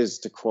really is,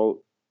 to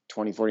quote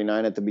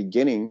 2049 at the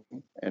beginning,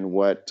 and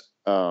what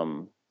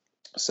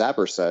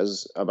Sapper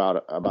says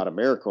about a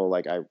miracle.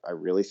 Like, I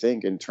really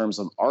think in terms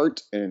of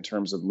art and in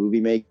terms of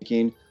movie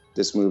making,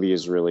 this movie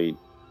is really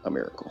a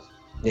miracle.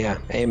 Yeah.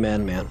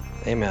 Amen, man.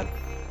 Amen.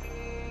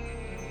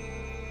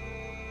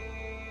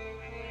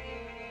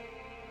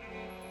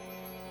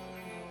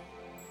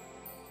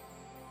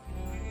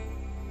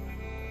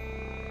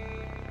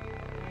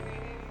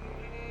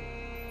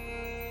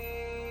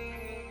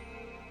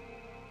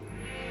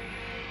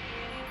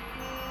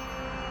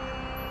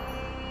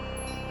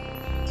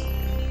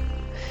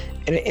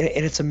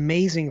 And it's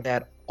amazing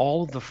that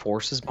all of the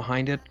forces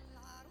behind it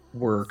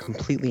were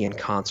completely in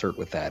concert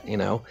with that,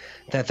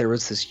 that there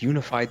was this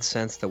unified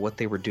sense that what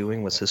they were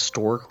doing was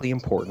historically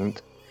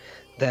important,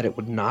 that it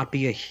would not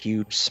be a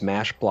huge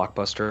smash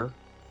blockbuster,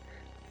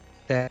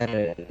 that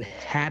it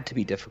had to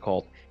be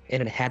difficult,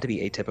 and it had to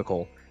be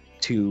atypical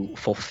to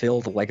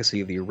fulfill the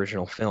legacy of the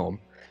original film,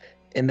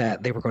 and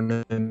that they were going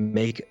to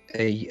make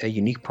a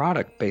unique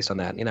product based on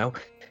that,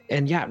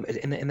 And yeah,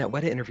 in that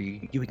Weta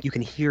interview, you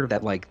can hear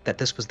that that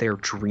this was their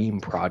dream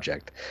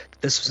project.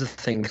 This was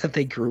the thing that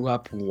they grew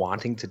up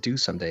wanting to do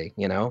someday,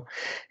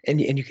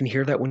 And you can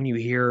hear that when you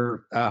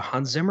hear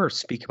Hans Zimmer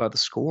speak about the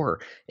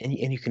score, and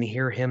you can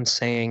hear him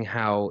saying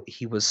how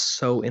he was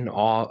so in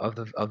awe of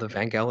the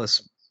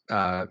Vangelis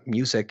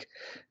music,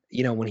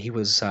 when he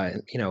was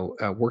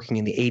working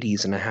in the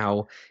 80s, and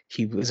how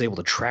he was able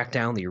to track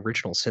down the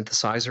original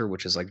synthesizer,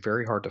 which is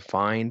very hard to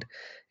find,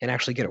 and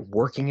actually get it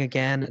working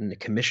again, and to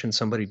commission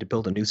somebody to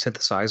build a new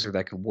synthesizer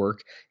that could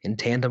work in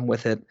tandem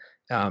with it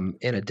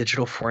in a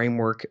digital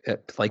framework,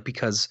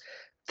 because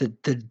the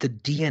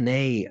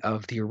DNA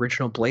of the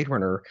original Blade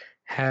Runner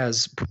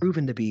has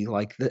proven to be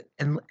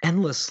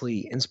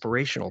endlessly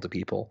inspirational to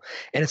people.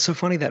 And it's so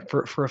funny that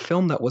for a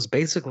film that was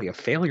basically a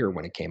failure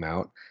when it came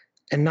out,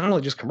 and not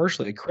only just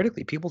commercially,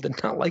 critically, people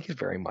did not like it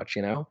very much,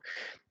 And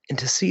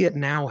to see it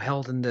now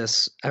held in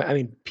this,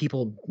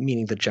 people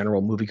meaning the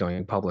general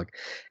movie-going public,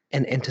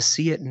 and to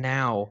see it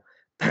now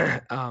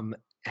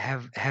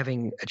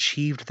having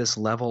achieved this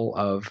level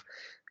of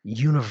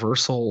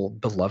universal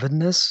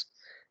belovedness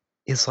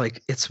is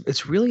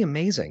it's really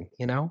amazing,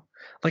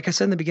 Like I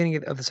said in the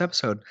beginning of this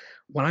episode,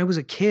 when I was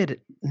a kid,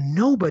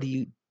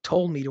 nobody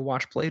told me to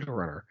watch Blade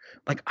Runner.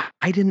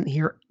 I didn't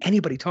hear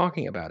anybody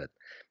talking about it.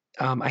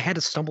 I had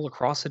to stumble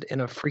across it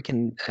in a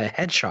freaking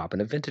head shop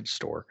in a vintage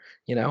store,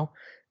 It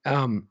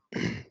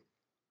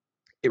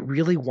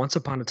really, once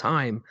upon a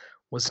time,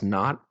 was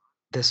not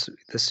this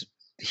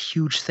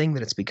huge thing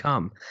that it's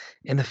become.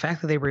 And the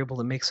fact that they were able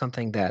to make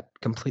something that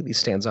completely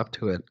stands up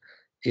to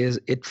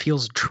it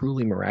feels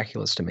truly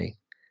miraculous to me.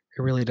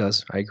 It really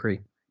does. I agree.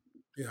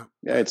 Yeah.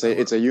 Yeah,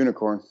 it's a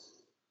unicorn.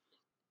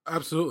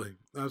 Absolutely.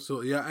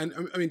 Yeah.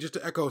 And just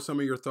to echo some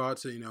of your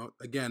thoughts,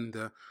 again,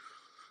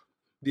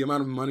 the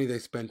amount of money they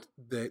spent,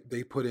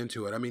 they put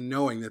into it.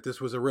 Knowing that this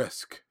was a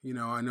risk,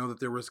 I know that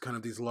there was kind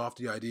of these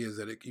lofty ideas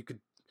that you could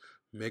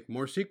make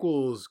more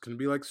sequels, can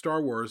be like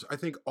Star Wars. I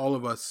think all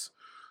of us,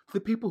 the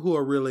people who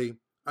are really,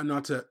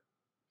 not to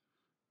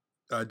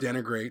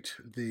denigrate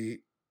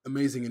the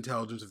amazing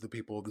intelligence of the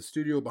people of the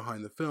studio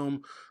behind the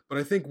film, but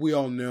I think we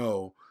all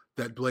know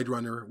that Blade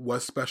Runner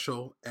was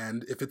special,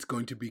 and if it's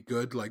going to be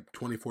good like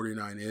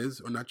 2049 is,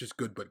 or not just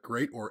good but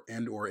great, or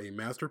a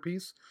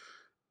masterpiece,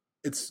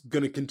 it's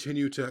going to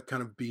continue to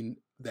kind of be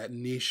that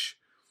niche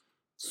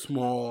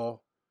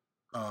small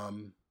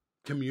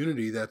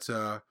community that's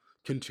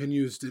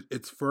continues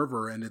its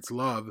fervor and its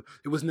love.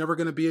 It was never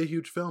going to be a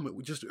huge film.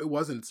 It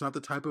wasn't. It's not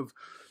the type of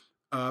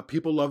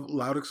people love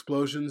loud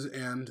explosions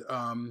and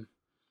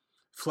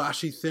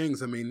flashy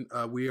things. I mean,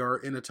 we are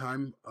in a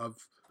time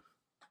of.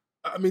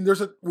 I mean,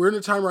 we're in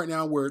a time right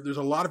now where there's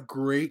a lot of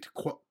great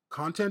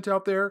content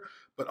out there,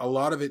 but a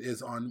lot of it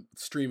is on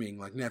streaming,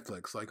 like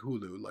Netflix, like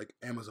Hulu, like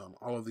Amazon,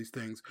 all of these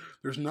things.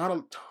 There's not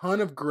a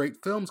ton of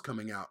great films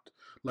coming out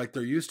like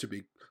there used to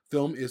be.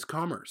 Film is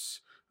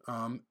commerce.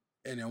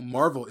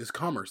 Marvel is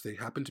commerce. They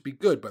happen to be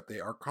good, but they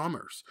are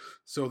commerce.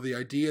 So the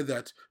idea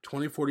that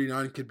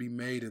 2049 could be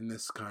made in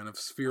this kind of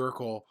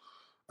spherical,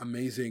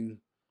 amazing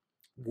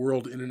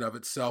world in and of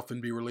itself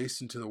and be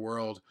released into the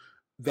world,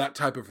 that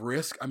type of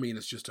risk, I mean,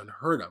 it's just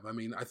unheard of. I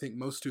mean, I think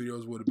most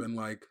studios would have been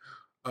like,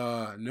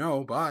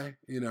 no, bye,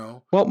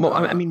 Well,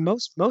 I mean,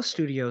 most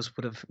studios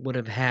would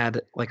have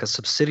had like a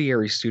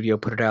subsidiary studio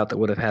put it out that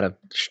would have had a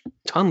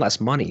ton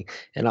less money,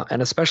 and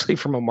especially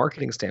from a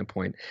marketing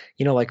standpoint,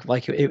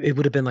 like it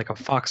would have been like a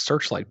Fox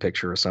Searchlight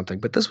picture or something.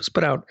 But this was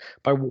put out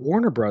by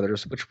Warner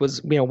Brothers, which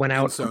was went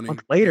out a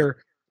month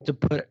later to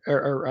put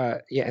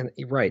a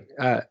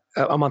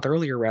month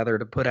earlier rather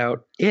to put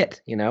out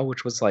It,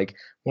 which was like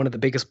one of the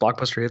biggest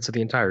blockbuster hits of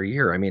the entire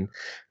year. I mean,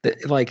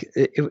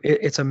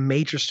 it's a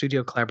major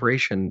studio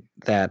collaboration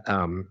that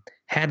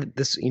had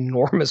this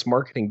enormous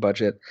marketing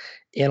budget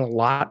and a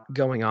lot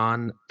going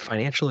on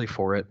financially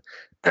for it.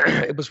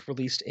 It was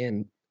released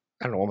in,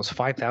 I don't know, almost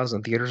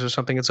 5,000 theaters or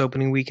something its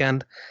opening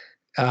weekend.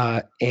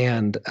 So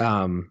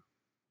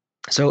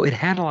it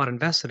had a lot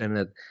invested in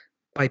it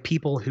by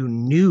people who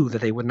knew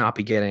that they would not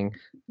be getting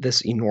this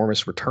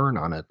enormous return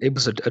on it. It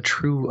was a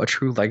true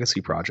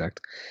legacy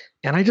project.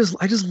 And I just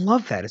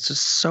love that. It's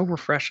just so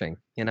refreshing,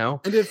 And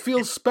it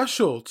feels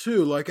special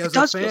too. Like as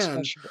a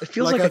fan, it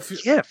feels like a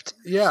gift.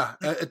 Yeah,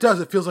 it does.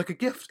 It feels like a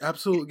gift.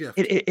 Absolute gift.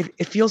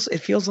 It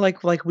feels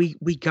like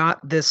we got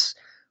this.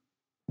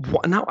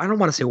 Now I don't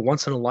want to say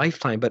once in a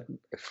lifetime, but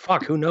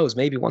fuck, who knows?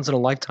 Maybe once in a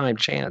lifetime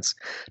chance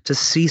to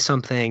see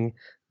something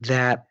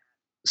that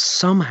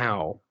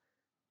somehow,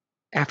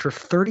 after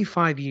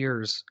 35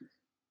 years,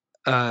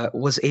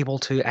 was able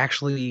to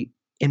actually,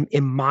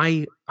 in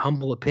my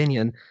humble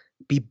opinion,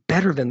 be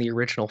better than the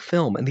original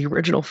film. And the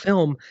original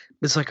film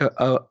was like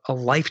a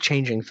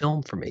life-changing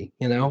film for me,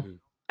 Mm-hmm.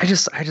 I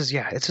just,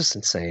 yeah, it's just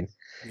insane.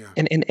 Yeah.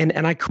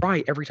 And I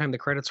cry every time the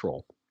credits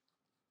roll.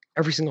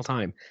 Every single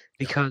time.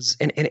 Because,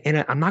 and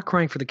I'm not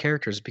crying for the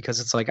characters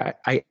because it's like,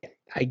 I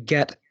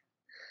get...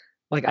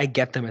 Like, I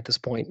get them at this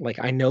point. Like,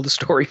 I know the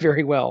story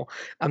very well.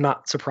 I'm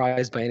not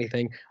surprised by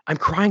anything. I'm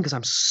crying because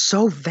I'm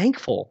so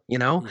thankful,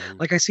 Mm-hmm.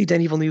 Like, I see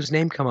Denis Villeneuve's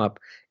name come up,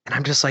 and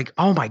I'm just like,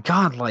 oh, my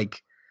God,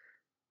 like,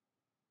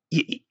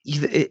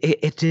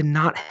 it did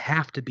not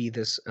have to be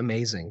this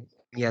amazing,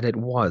 yet it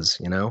was,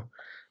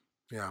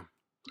 Yeah.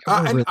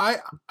 And I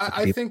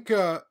think,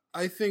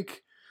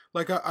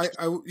 like, I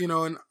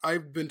and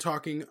I've been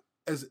talking,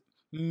 as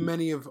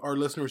many of our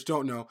listeners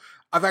don't know,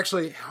 I've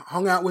actually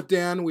hung out with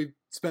Dan. We've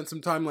spent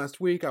some time last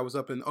week. I was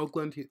up in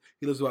Oakland. He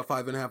lives about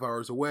 5.5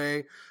 hours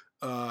away.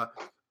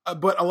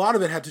 But a lot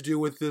of it had to do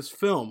with this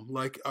film,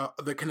 like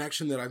the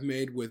connection that I've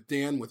made with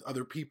Dan, with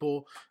other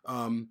people,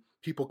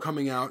 people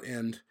coming out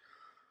and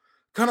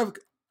kind of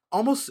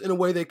almost in a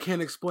way they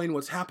can't explain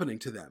what's happening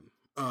to them.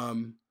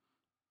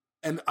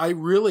 And I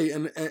really,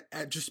 and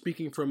just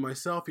speaking from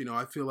myself,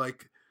 I feel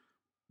like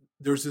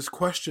there's this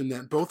question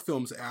that both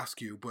films ask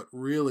you, but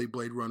really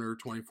Blade Runner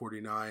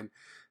 2049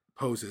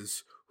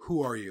 poses: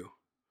 who are you?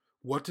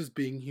 What does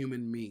being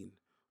human mean?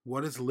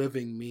 What does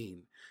living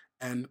mean?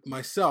 And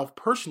myself,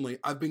 personally,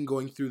 I've been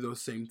going through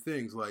those same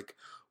things, like,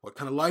 what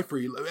kind of life are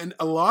you living? And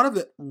a lot of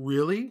it,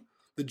 really,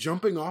 the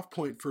jumping off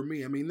point for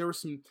me, I mean, there were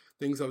some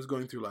things I was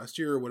going through last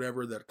year or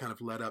whatever that kind of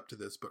led up to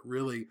this, but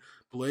really,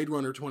 Blade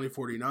Runner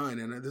 2049,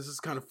 and this is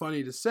kind of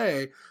funny to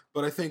say,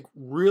 but I think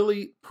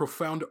really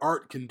profound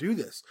art can do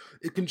this.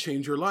 It can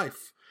change your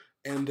life.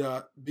 And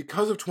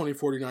because of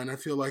 2049, I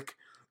feel like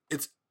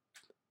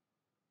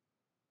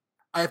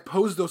I have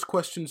posed those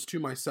questions to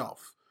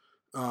myself.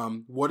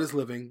 What is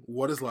living?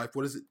 What is life?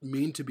 What does it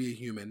mean to be a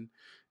human?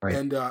 Right.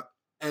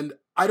 And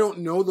I don't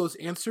know those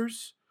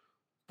answers,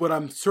 but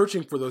I'm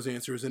searching for those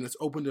answers, and it's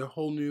opened a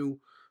whole new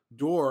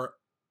door.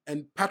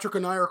 And Patrick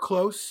and I are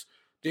close.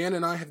 Dan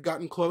and I have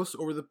gotten close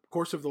over the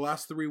course of the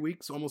last 3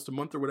 weeks, almost a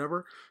month or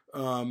whatever.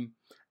 And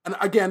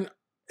again,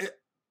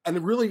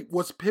 really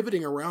what's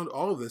pivoting around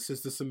all of this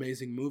is this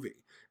amazing movie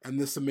and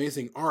this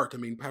amazing art. I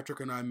mean, Patrick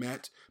and I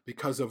met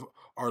because of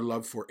our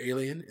love for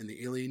Alien and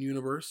the Alien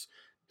universe.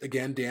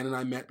 Again, Dan and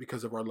I met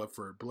because of our love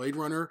for Blade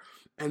Runner.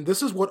 And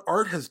this is what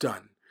art has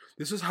done.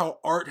 This is how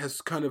art has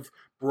kind of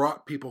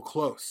brought people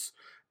close.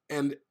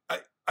 And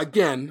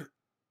again,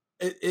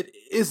 it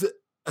is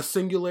a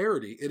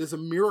singularity. It is a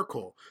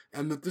miracle.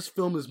 And that this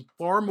film is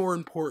far more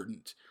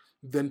important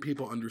than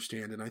people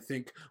understand. And I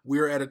think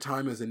we're at a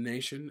time as a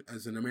nation,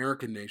 as an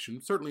American nation,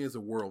 certainly as a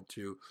world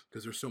too,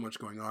 because there's so much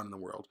going on in the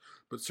world,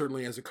 but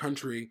certainly as a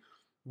country,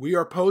 we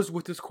are posed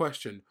with this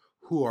question: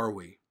 who are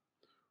we?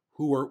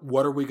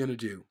 what are we going to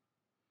do?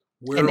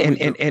 Where And are and,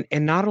 we and, go?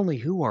 and not only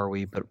who are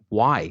we, but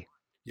why?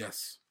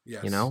 Yes.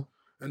 You know,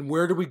 And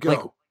where do we go?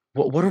 like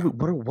what are Yeah.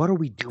 what are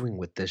we doing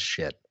with this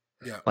shit?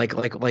 Yeah. Like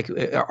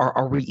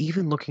are we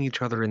even looking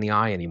each other in the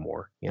eye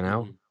anymore? You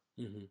know?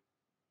 Mm-hmm.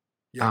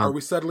 Yeah. Are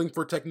we settling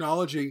for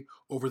technology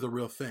over the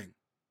real thing?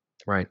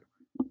 Right.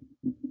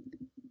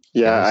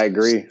 Yeah, I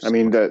agree. I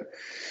mean that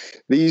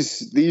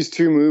these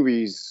two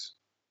movies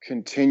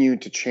continue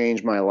to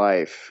change my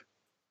life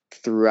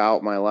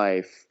throughout my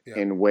life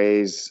in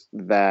ways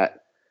that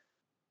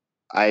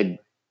I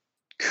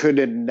could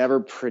have never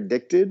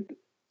predicted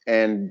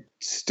and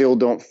still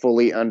don't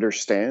fully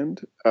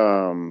understand.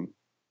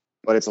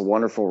 But it's a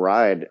wonderful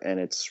ride, and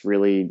it's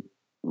really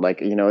like,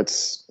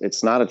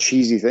 it's not a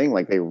cheesy thing.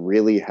 Like, they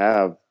really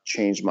have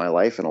changed my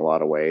life in a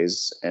lot of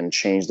ways, and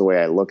changed the way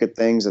I look at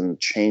things, and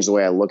changed the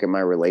way I look at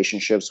my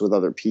relationships with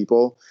other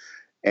people,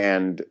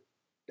 and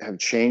have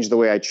changed the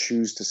way I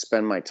choose to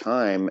spend my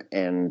time,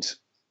 and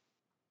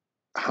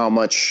how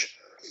much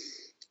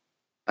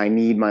I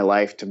need my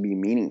life to be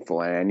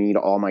meaningful, and I need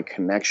all my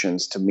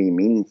connections to be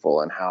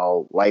meaningful, and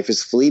how life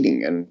is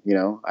fleeting. And,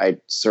 I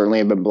certainly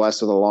have been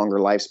blessed with a longer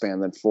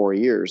lifespan than 4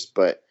 years,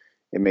 but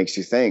it makes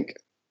you think,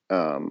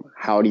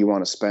 how do you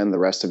want to spend the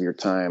rest of your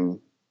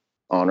time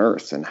on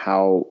earth, and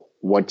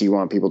what do you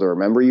want people to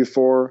remember you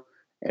for?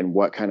 And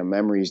what kind of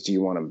memories do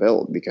you want to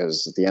build?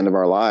 Because at the end of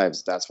our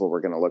lives, that's what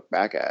we're going to look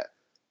back at.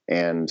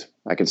 And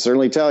I can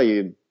certainly tell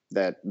you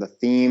that the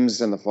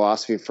themes and the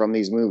philosophy from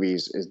these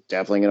movies is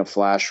definitely going to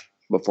flash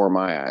before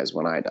my eyes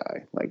when I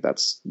die. Like,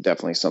 that's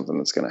definitely something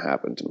that's going to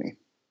happen to me.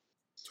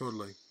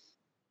 Totally.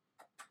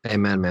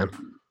 Amen, man.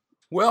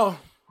 Well,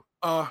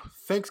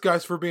 thanks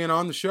guys for being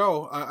on the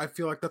show. I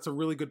feel like that's a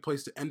really good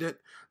place to end it.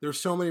 There's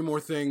so many more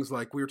things,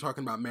 like we were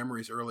talking about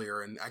memories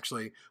earlier, and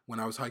actually when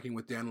I was hiking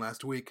with Dan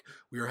last week,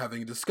 we were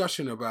having a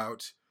discussion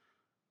about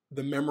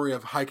the memory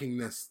of hiking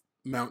this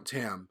Mount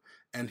Tam,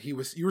 and you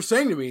were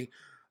saying to me,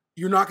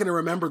 you're not going to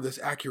remember this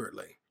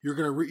accurately. You're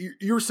going to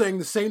you were saying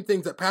the same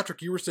things that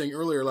Patrick, you were saying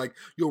earlier, like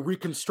you'll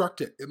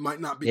reconstruct it. It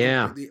might not be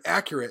completely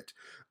accurate.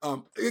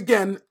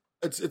 Again,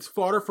 it's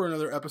fodder for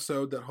another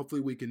episode that hopefully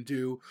we can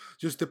do.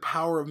 Just the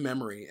power of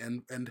memory,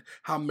 and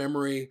how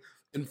memory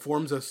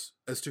informs us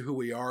as to who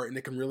we are, and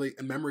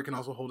memory can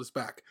also hold us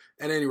back.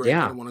 At any rate,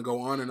 I don't want to go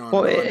on and on.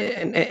 Well,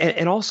 and on.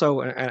 And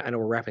also, I know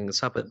we're wrapping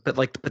this up, but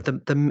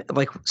the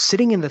like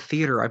sitting in the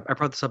theater, I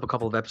brought this up a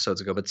couple of episodes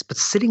ago, but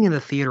sitting in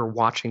the theater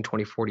watching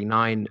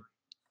 2049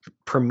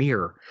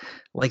 premiere,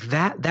 like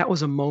that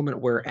was a moment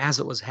where, as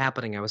it was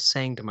happening, I was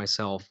saying to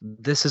myself,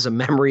 this is a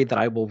memory that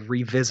I will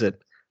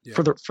revisit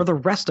for the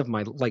rest of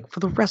my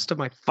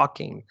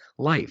fucking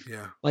life.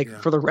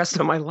 For the rest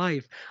of my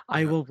life,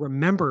 I will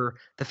remember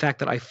the fact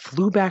that I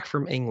flew back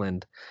from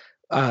England.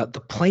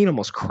 The plane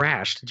almost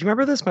crashed. Did you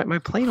remember this? My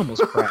plane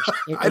almost crashed.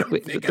 I don't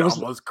think it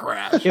almost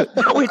crashed. No,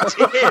 it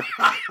did.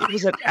 It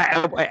was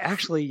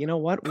actually, you know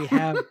what? We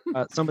have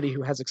somebody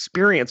who has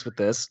experience with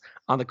this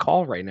on the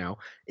call right now.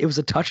 It was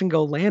a touch and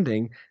go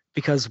landing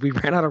because we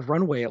ran out of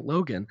runway at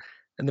Logan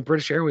and the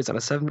British Airways on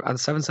a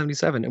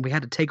 777, and we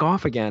had to take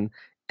off again.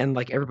 And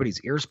like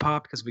everybody's ears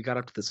popped because we got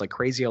up to this like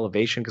crazy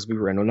elevation because we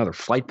were in another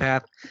flight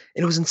path,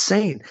 and it was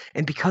insane.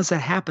 And because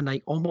that happened,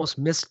 I almost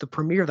missed the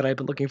premiere that I've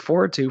been looking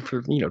forward to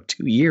for 2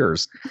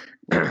 years.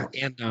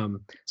 And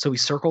so we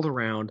circled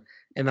around,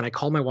 and then I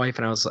called my wife,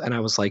 and I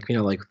was like,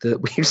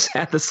 we just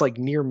had this like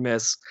near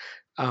miss.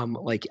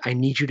 Like, I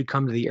need you to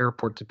come to the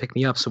airport to pick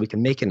me up so we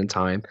can make it in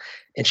time.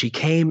 And she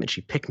came and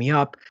she picked me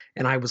up,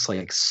 and I was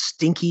like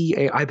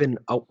stinky. I've been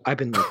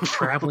like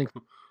traveling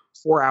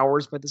 4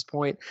 hours by this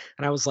point,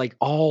 and I was like,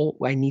 all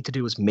I need to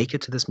do is make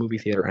it to this movie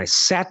theater. And I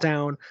sat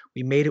down.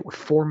 We made it with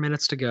 4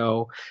 minutes to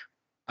go.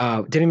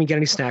 Didn't even get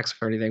any snacks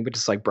or anything, but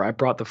just like I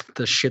brought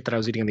the shit that I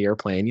was eating on the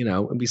airplane,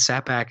 and we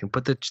sat back and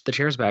put the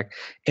chairs back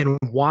and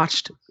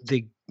watched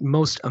the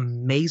most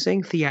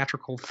amazing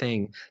theatrical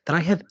thing that I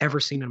have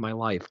ever seen in my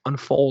life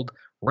unfold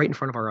right in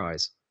front of our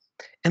eyes.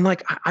 And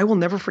like, I will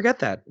never forget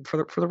that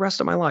for the rest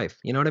of my life.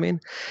 You know what I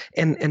mean?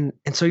 And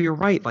so you're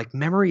right. Like,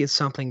 memory is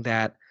something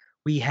that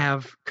we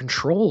have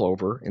control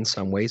over in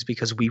some ways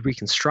because we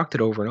reconstruct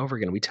it over and over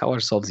again. We tell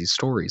ourselves these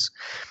stories,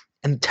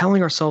 and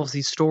telling ourselves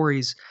these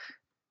stories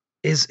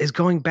is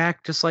going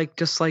back just like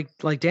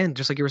Dan,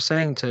 just like you were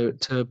saying,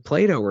 to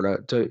Plato,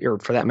 or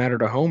for that matter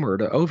to Homer,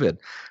 to Ovid,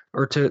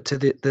 or to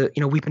the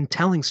we've been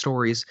telling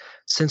stories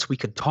since we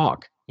could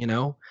talk,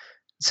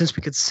 since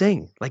we could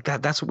sing. Like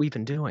that's what we've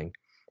been doing.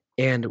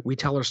 And we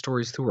tell our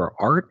stories through our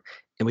art,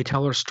 and we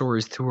tell our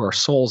stories through our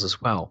souls as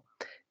well.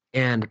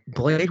 And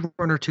Blade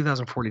Runner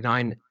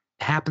 2049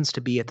 happens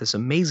to be at this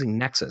amazing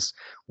nexus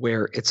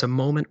where it's a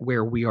moment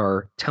where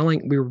we're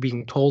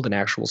being told an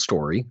actual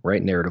story,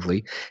 right,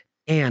 narratively.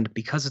 And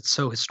because it's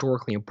so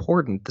historically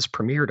important, this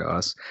premiere to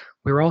us,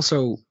 we're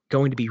also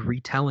going to be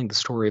retelling the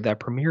story of that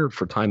premiere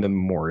for time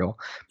immemorial.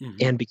 Mm-hmm.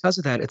 And because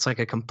of that, it's like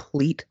a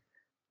complete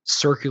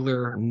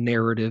circular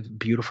narrative,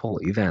 beautiful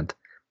event.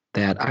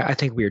 that I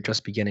think we are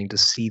just beginning to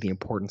see the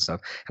importance of.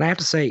 And I have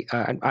to say,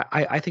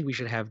 I think we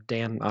should have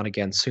Dan on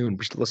again soon.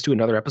 Let's do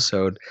another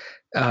episode,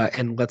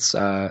 and let's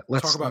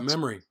talk about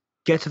memory.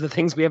 Get to the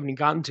things we haven't even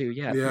gotten to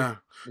yet. Yeah.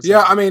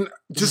 I mean,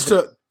 just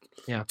to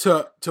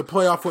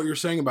play off what you're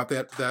saying about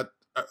that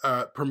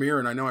premiere,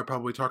 and I know I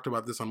probably talked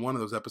about this on one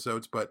of those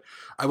episodes, but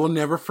I will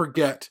never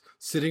forget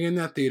sitting in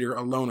that theater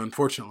alone,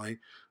 unfortunately,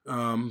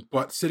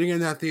 but sitting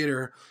in that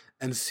theater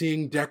and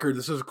seeing Deckard.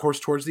 This is, of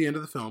course, towards the end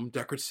of the film.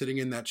 Deckard sitting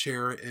in that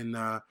chair in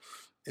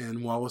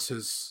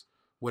Wallace's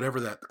whatever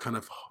that kind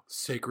of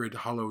sacred,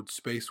 hallowed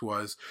space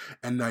was,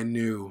 and I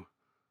knew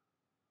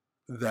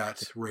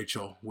that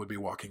Rachel would be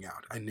walking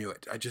out. I knew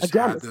it. I just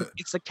had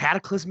it's a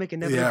cataclysmic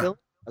inevitability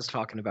I was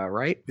talking about,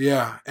 right?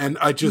 Yeah, and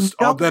I just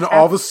then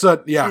all of a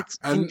sudden,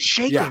 and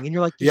shaking, and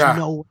you're like,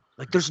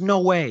 there's no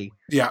way.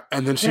 Yeah,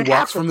 and then she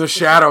walks from the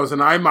shadows,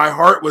 and my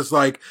heart was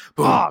like,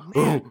 boom,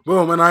 boom,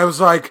 boom, and I was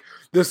like,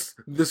 this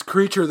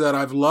creature that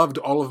I've loved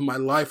all of my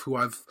life, who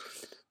I've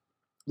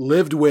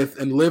lived with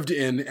and lived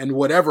in, and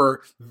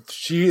whatever,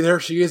 there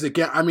she is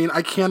again. I mean,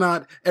 I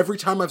cannot. Every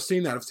time I've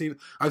seen that,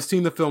 I've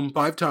seen the film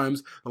 5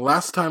 times. The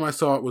last time I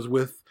saw it was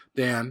with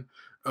Dan.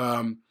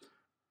 I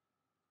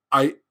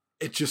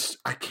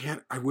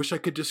can't. I wish I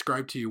could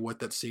describe to you what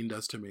that scene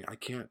does to me. I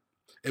can't.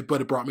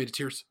 But it brought me to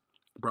tears.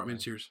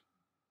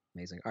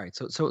 Amazing. All right,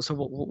 so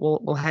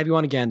we'll have you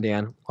on again,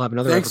 Dan. We'll have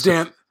another. Thanks,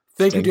 episode. Dan.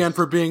 Thank you, Dan,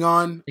 for being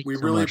on. We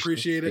so really much.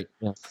 appreciate it.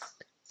 Yeah.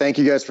 Thank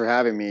you guys for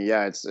having me.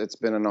 Yeah, it's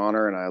been an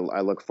honor, and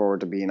I look forward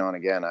to being on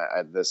again.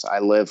 I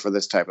live for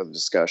this type of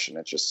discussion.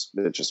 It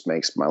just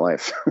makes my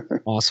life.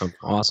 Awesome.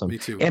 Me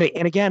too.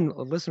 And again,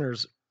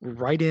 listeners,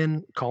 write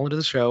in, call into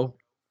the show.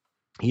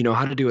 You know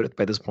how to do it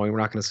by this point. We're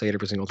not going to say it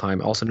every single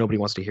time. Also, nobody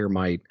wants to hear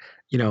my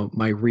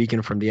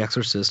Regan from The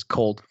Exorcist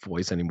cold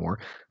voice anymore.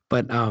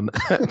 But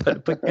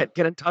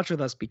get in touch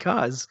with us,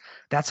 because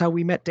that's how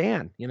we met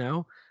Dan.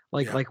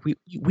 Like we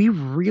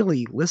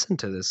really listen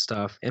to this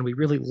stuff, and we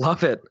really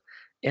love it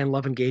and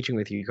love engaging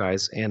with you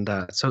guys. And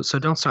so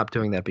don't stop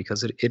doing that,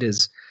 because it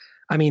is.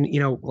 I mean,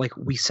 like,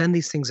 we send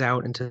these things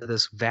out into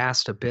this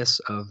vast abyss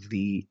of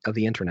the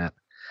internet,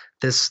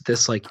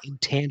 this like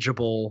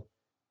intangible,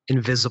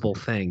 invisible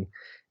thing.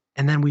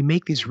 And then we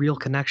make these real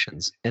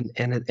connections, and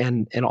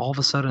all of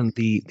a sudden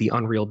the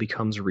unreal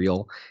becomes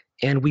real,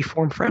 and we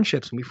form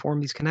friendships, and we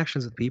form these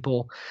connections with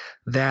people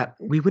that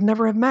we would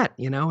never have met,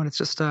 and it's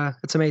just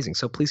it's amazing.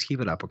 So please keep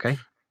it up, okay?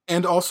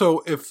 And also,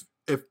 if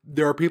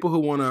there are people who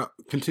want to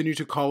continue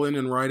to call in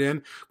and write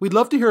in, we'd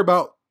love to hear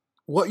about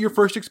what your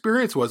first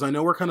experience was. I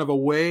know we're kind of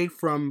we're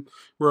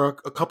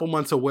a couple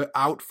months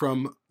out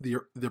from the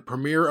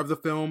premiere of the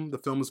film. The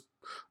film is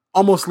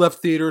almost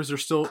left theaters.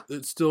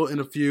 It's still in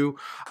a few.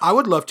 I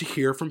would love to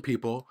hear from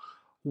people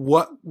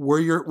what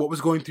was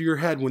going through your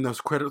head when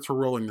those credits were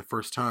rolling the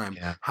first time.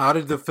 Yeah. How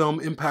did the film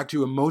impact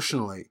you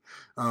emotionally?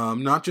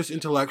 Not just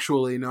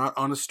intellectually, not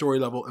on a story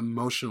level,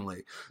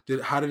 emotionally.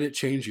 How did it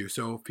change you?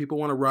 So if people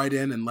want to write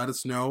in and let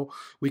us know,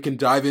 we can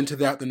dive into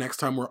that the next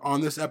time we're on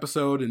this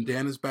episode and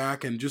Dan is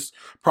back, and just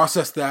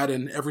process that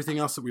and everything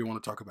else that we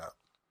want to talk about.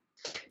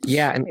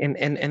 Yeah,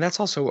 and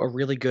that's also a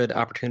really good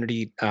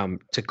opportunity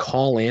to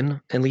call in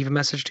and leave a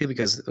message too,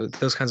 because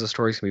those kinds of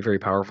stories can be very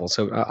powerful.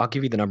 So I'll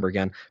give you the number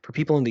again. For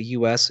people in the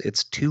U.S.,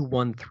 it's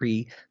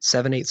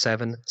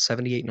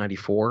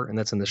 213-787-7894, and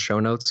that's in the show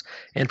notes.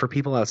 And for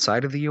people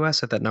outside of the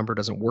U.S., if that number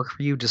doesn't work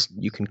for you,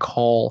 you can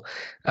call,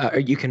 or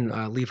you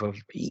can leave a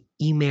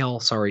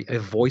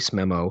voice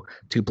memo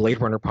to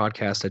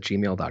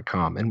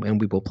bladerunnerpodcast@gmail.com, and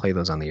we will play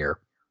those on the air.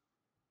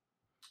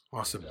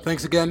 Awesome.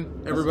 Thanks again,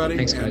 everybody.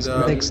 Thanks, guys.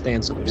 Thanks,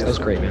 Dan. That was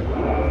great, man.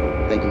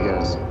 Thank you,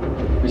 guys.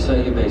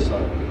 Recite your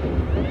baseline.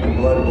 In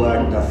blood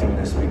black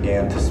nothingness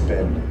began to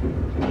spin.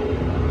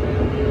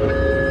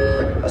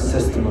 A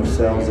system of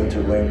cells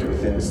interlinked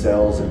within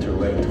cells,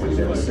 interlinked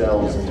within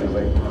cells,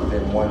 interlinked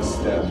within one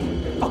stem.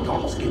 Fuck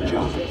off, skin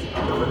job.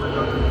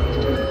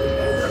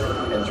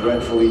 And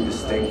dreadfully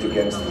distinct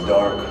against the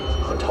dark,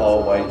 a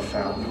tall white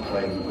fountain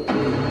playing with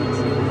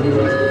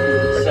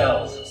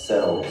Cells.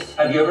 cells.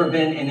 Have you ever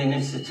been in an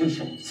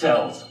institution?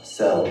 Cells.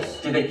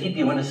 Cells. Do they keep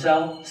you in a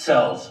cell?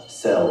 Cells.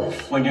 Cells.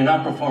 When you're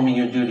not performing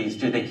your duties,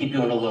 do they keep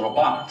you in a little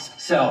box?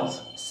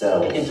 Cells.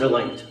 Cells.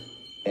 Interlinked.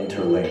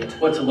 Interlinked.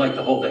 What's it like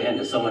to hold the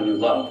hand of someone you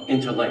love?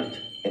 Interlinked.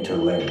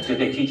 Interlinked. Do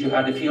they teach you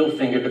how to feel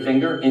finger to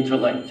finger?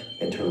 Interlinked.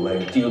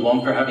 Interlinked. Do you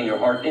long for having your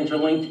heart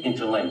interlinked?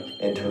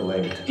 Interlinked.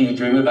 Interlinked. Do you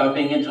dream about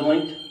being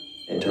interlinked?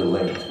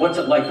 Interlinked. What's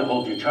it like to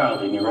hold your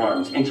child in your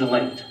arms?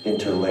 Interlinked.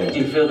 Interlinked. Do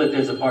you feel that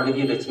there's a part of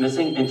you that's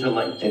missing?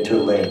 Interlinked.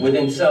 Interlinked.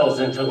 Within cells,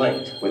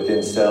 interlinked.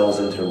 Within cells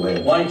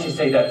interlinked. Why don't you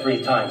say that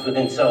 3 times?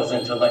 Within cells,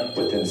 interlinked.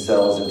 Within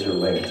cells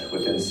interlinked.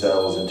 Within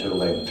cells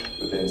interlinked.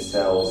 Within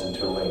cells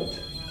interlinked.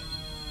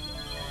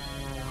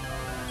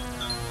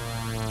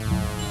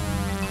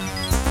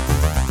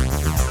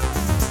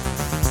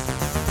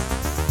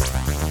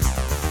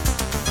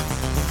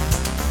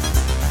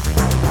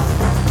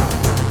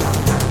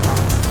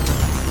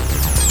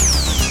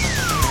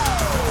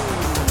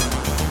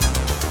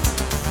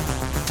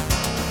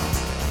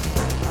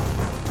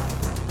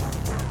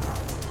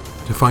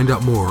 To find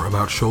out more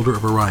about Shoulder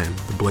of Orion,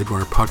 the Blade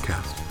Runner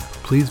podcast,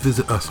 please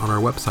visit us on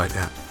our website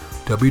at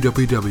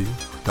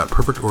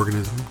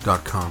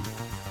www.perfectorganism.com.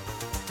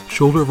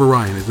 Shoulder of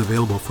Orion is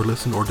available for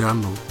listen or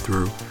download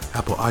through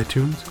Apple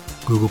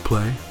iTunes, Google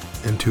Play,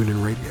 and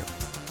TuneIn Radio.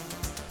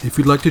 If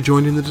you'd like to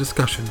join in the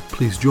discussion,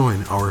 please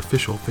join our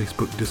official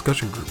Facebook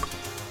discussion group,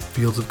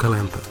 Fields of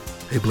Calantha,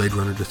 a Blade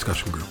Runner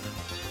discussion group.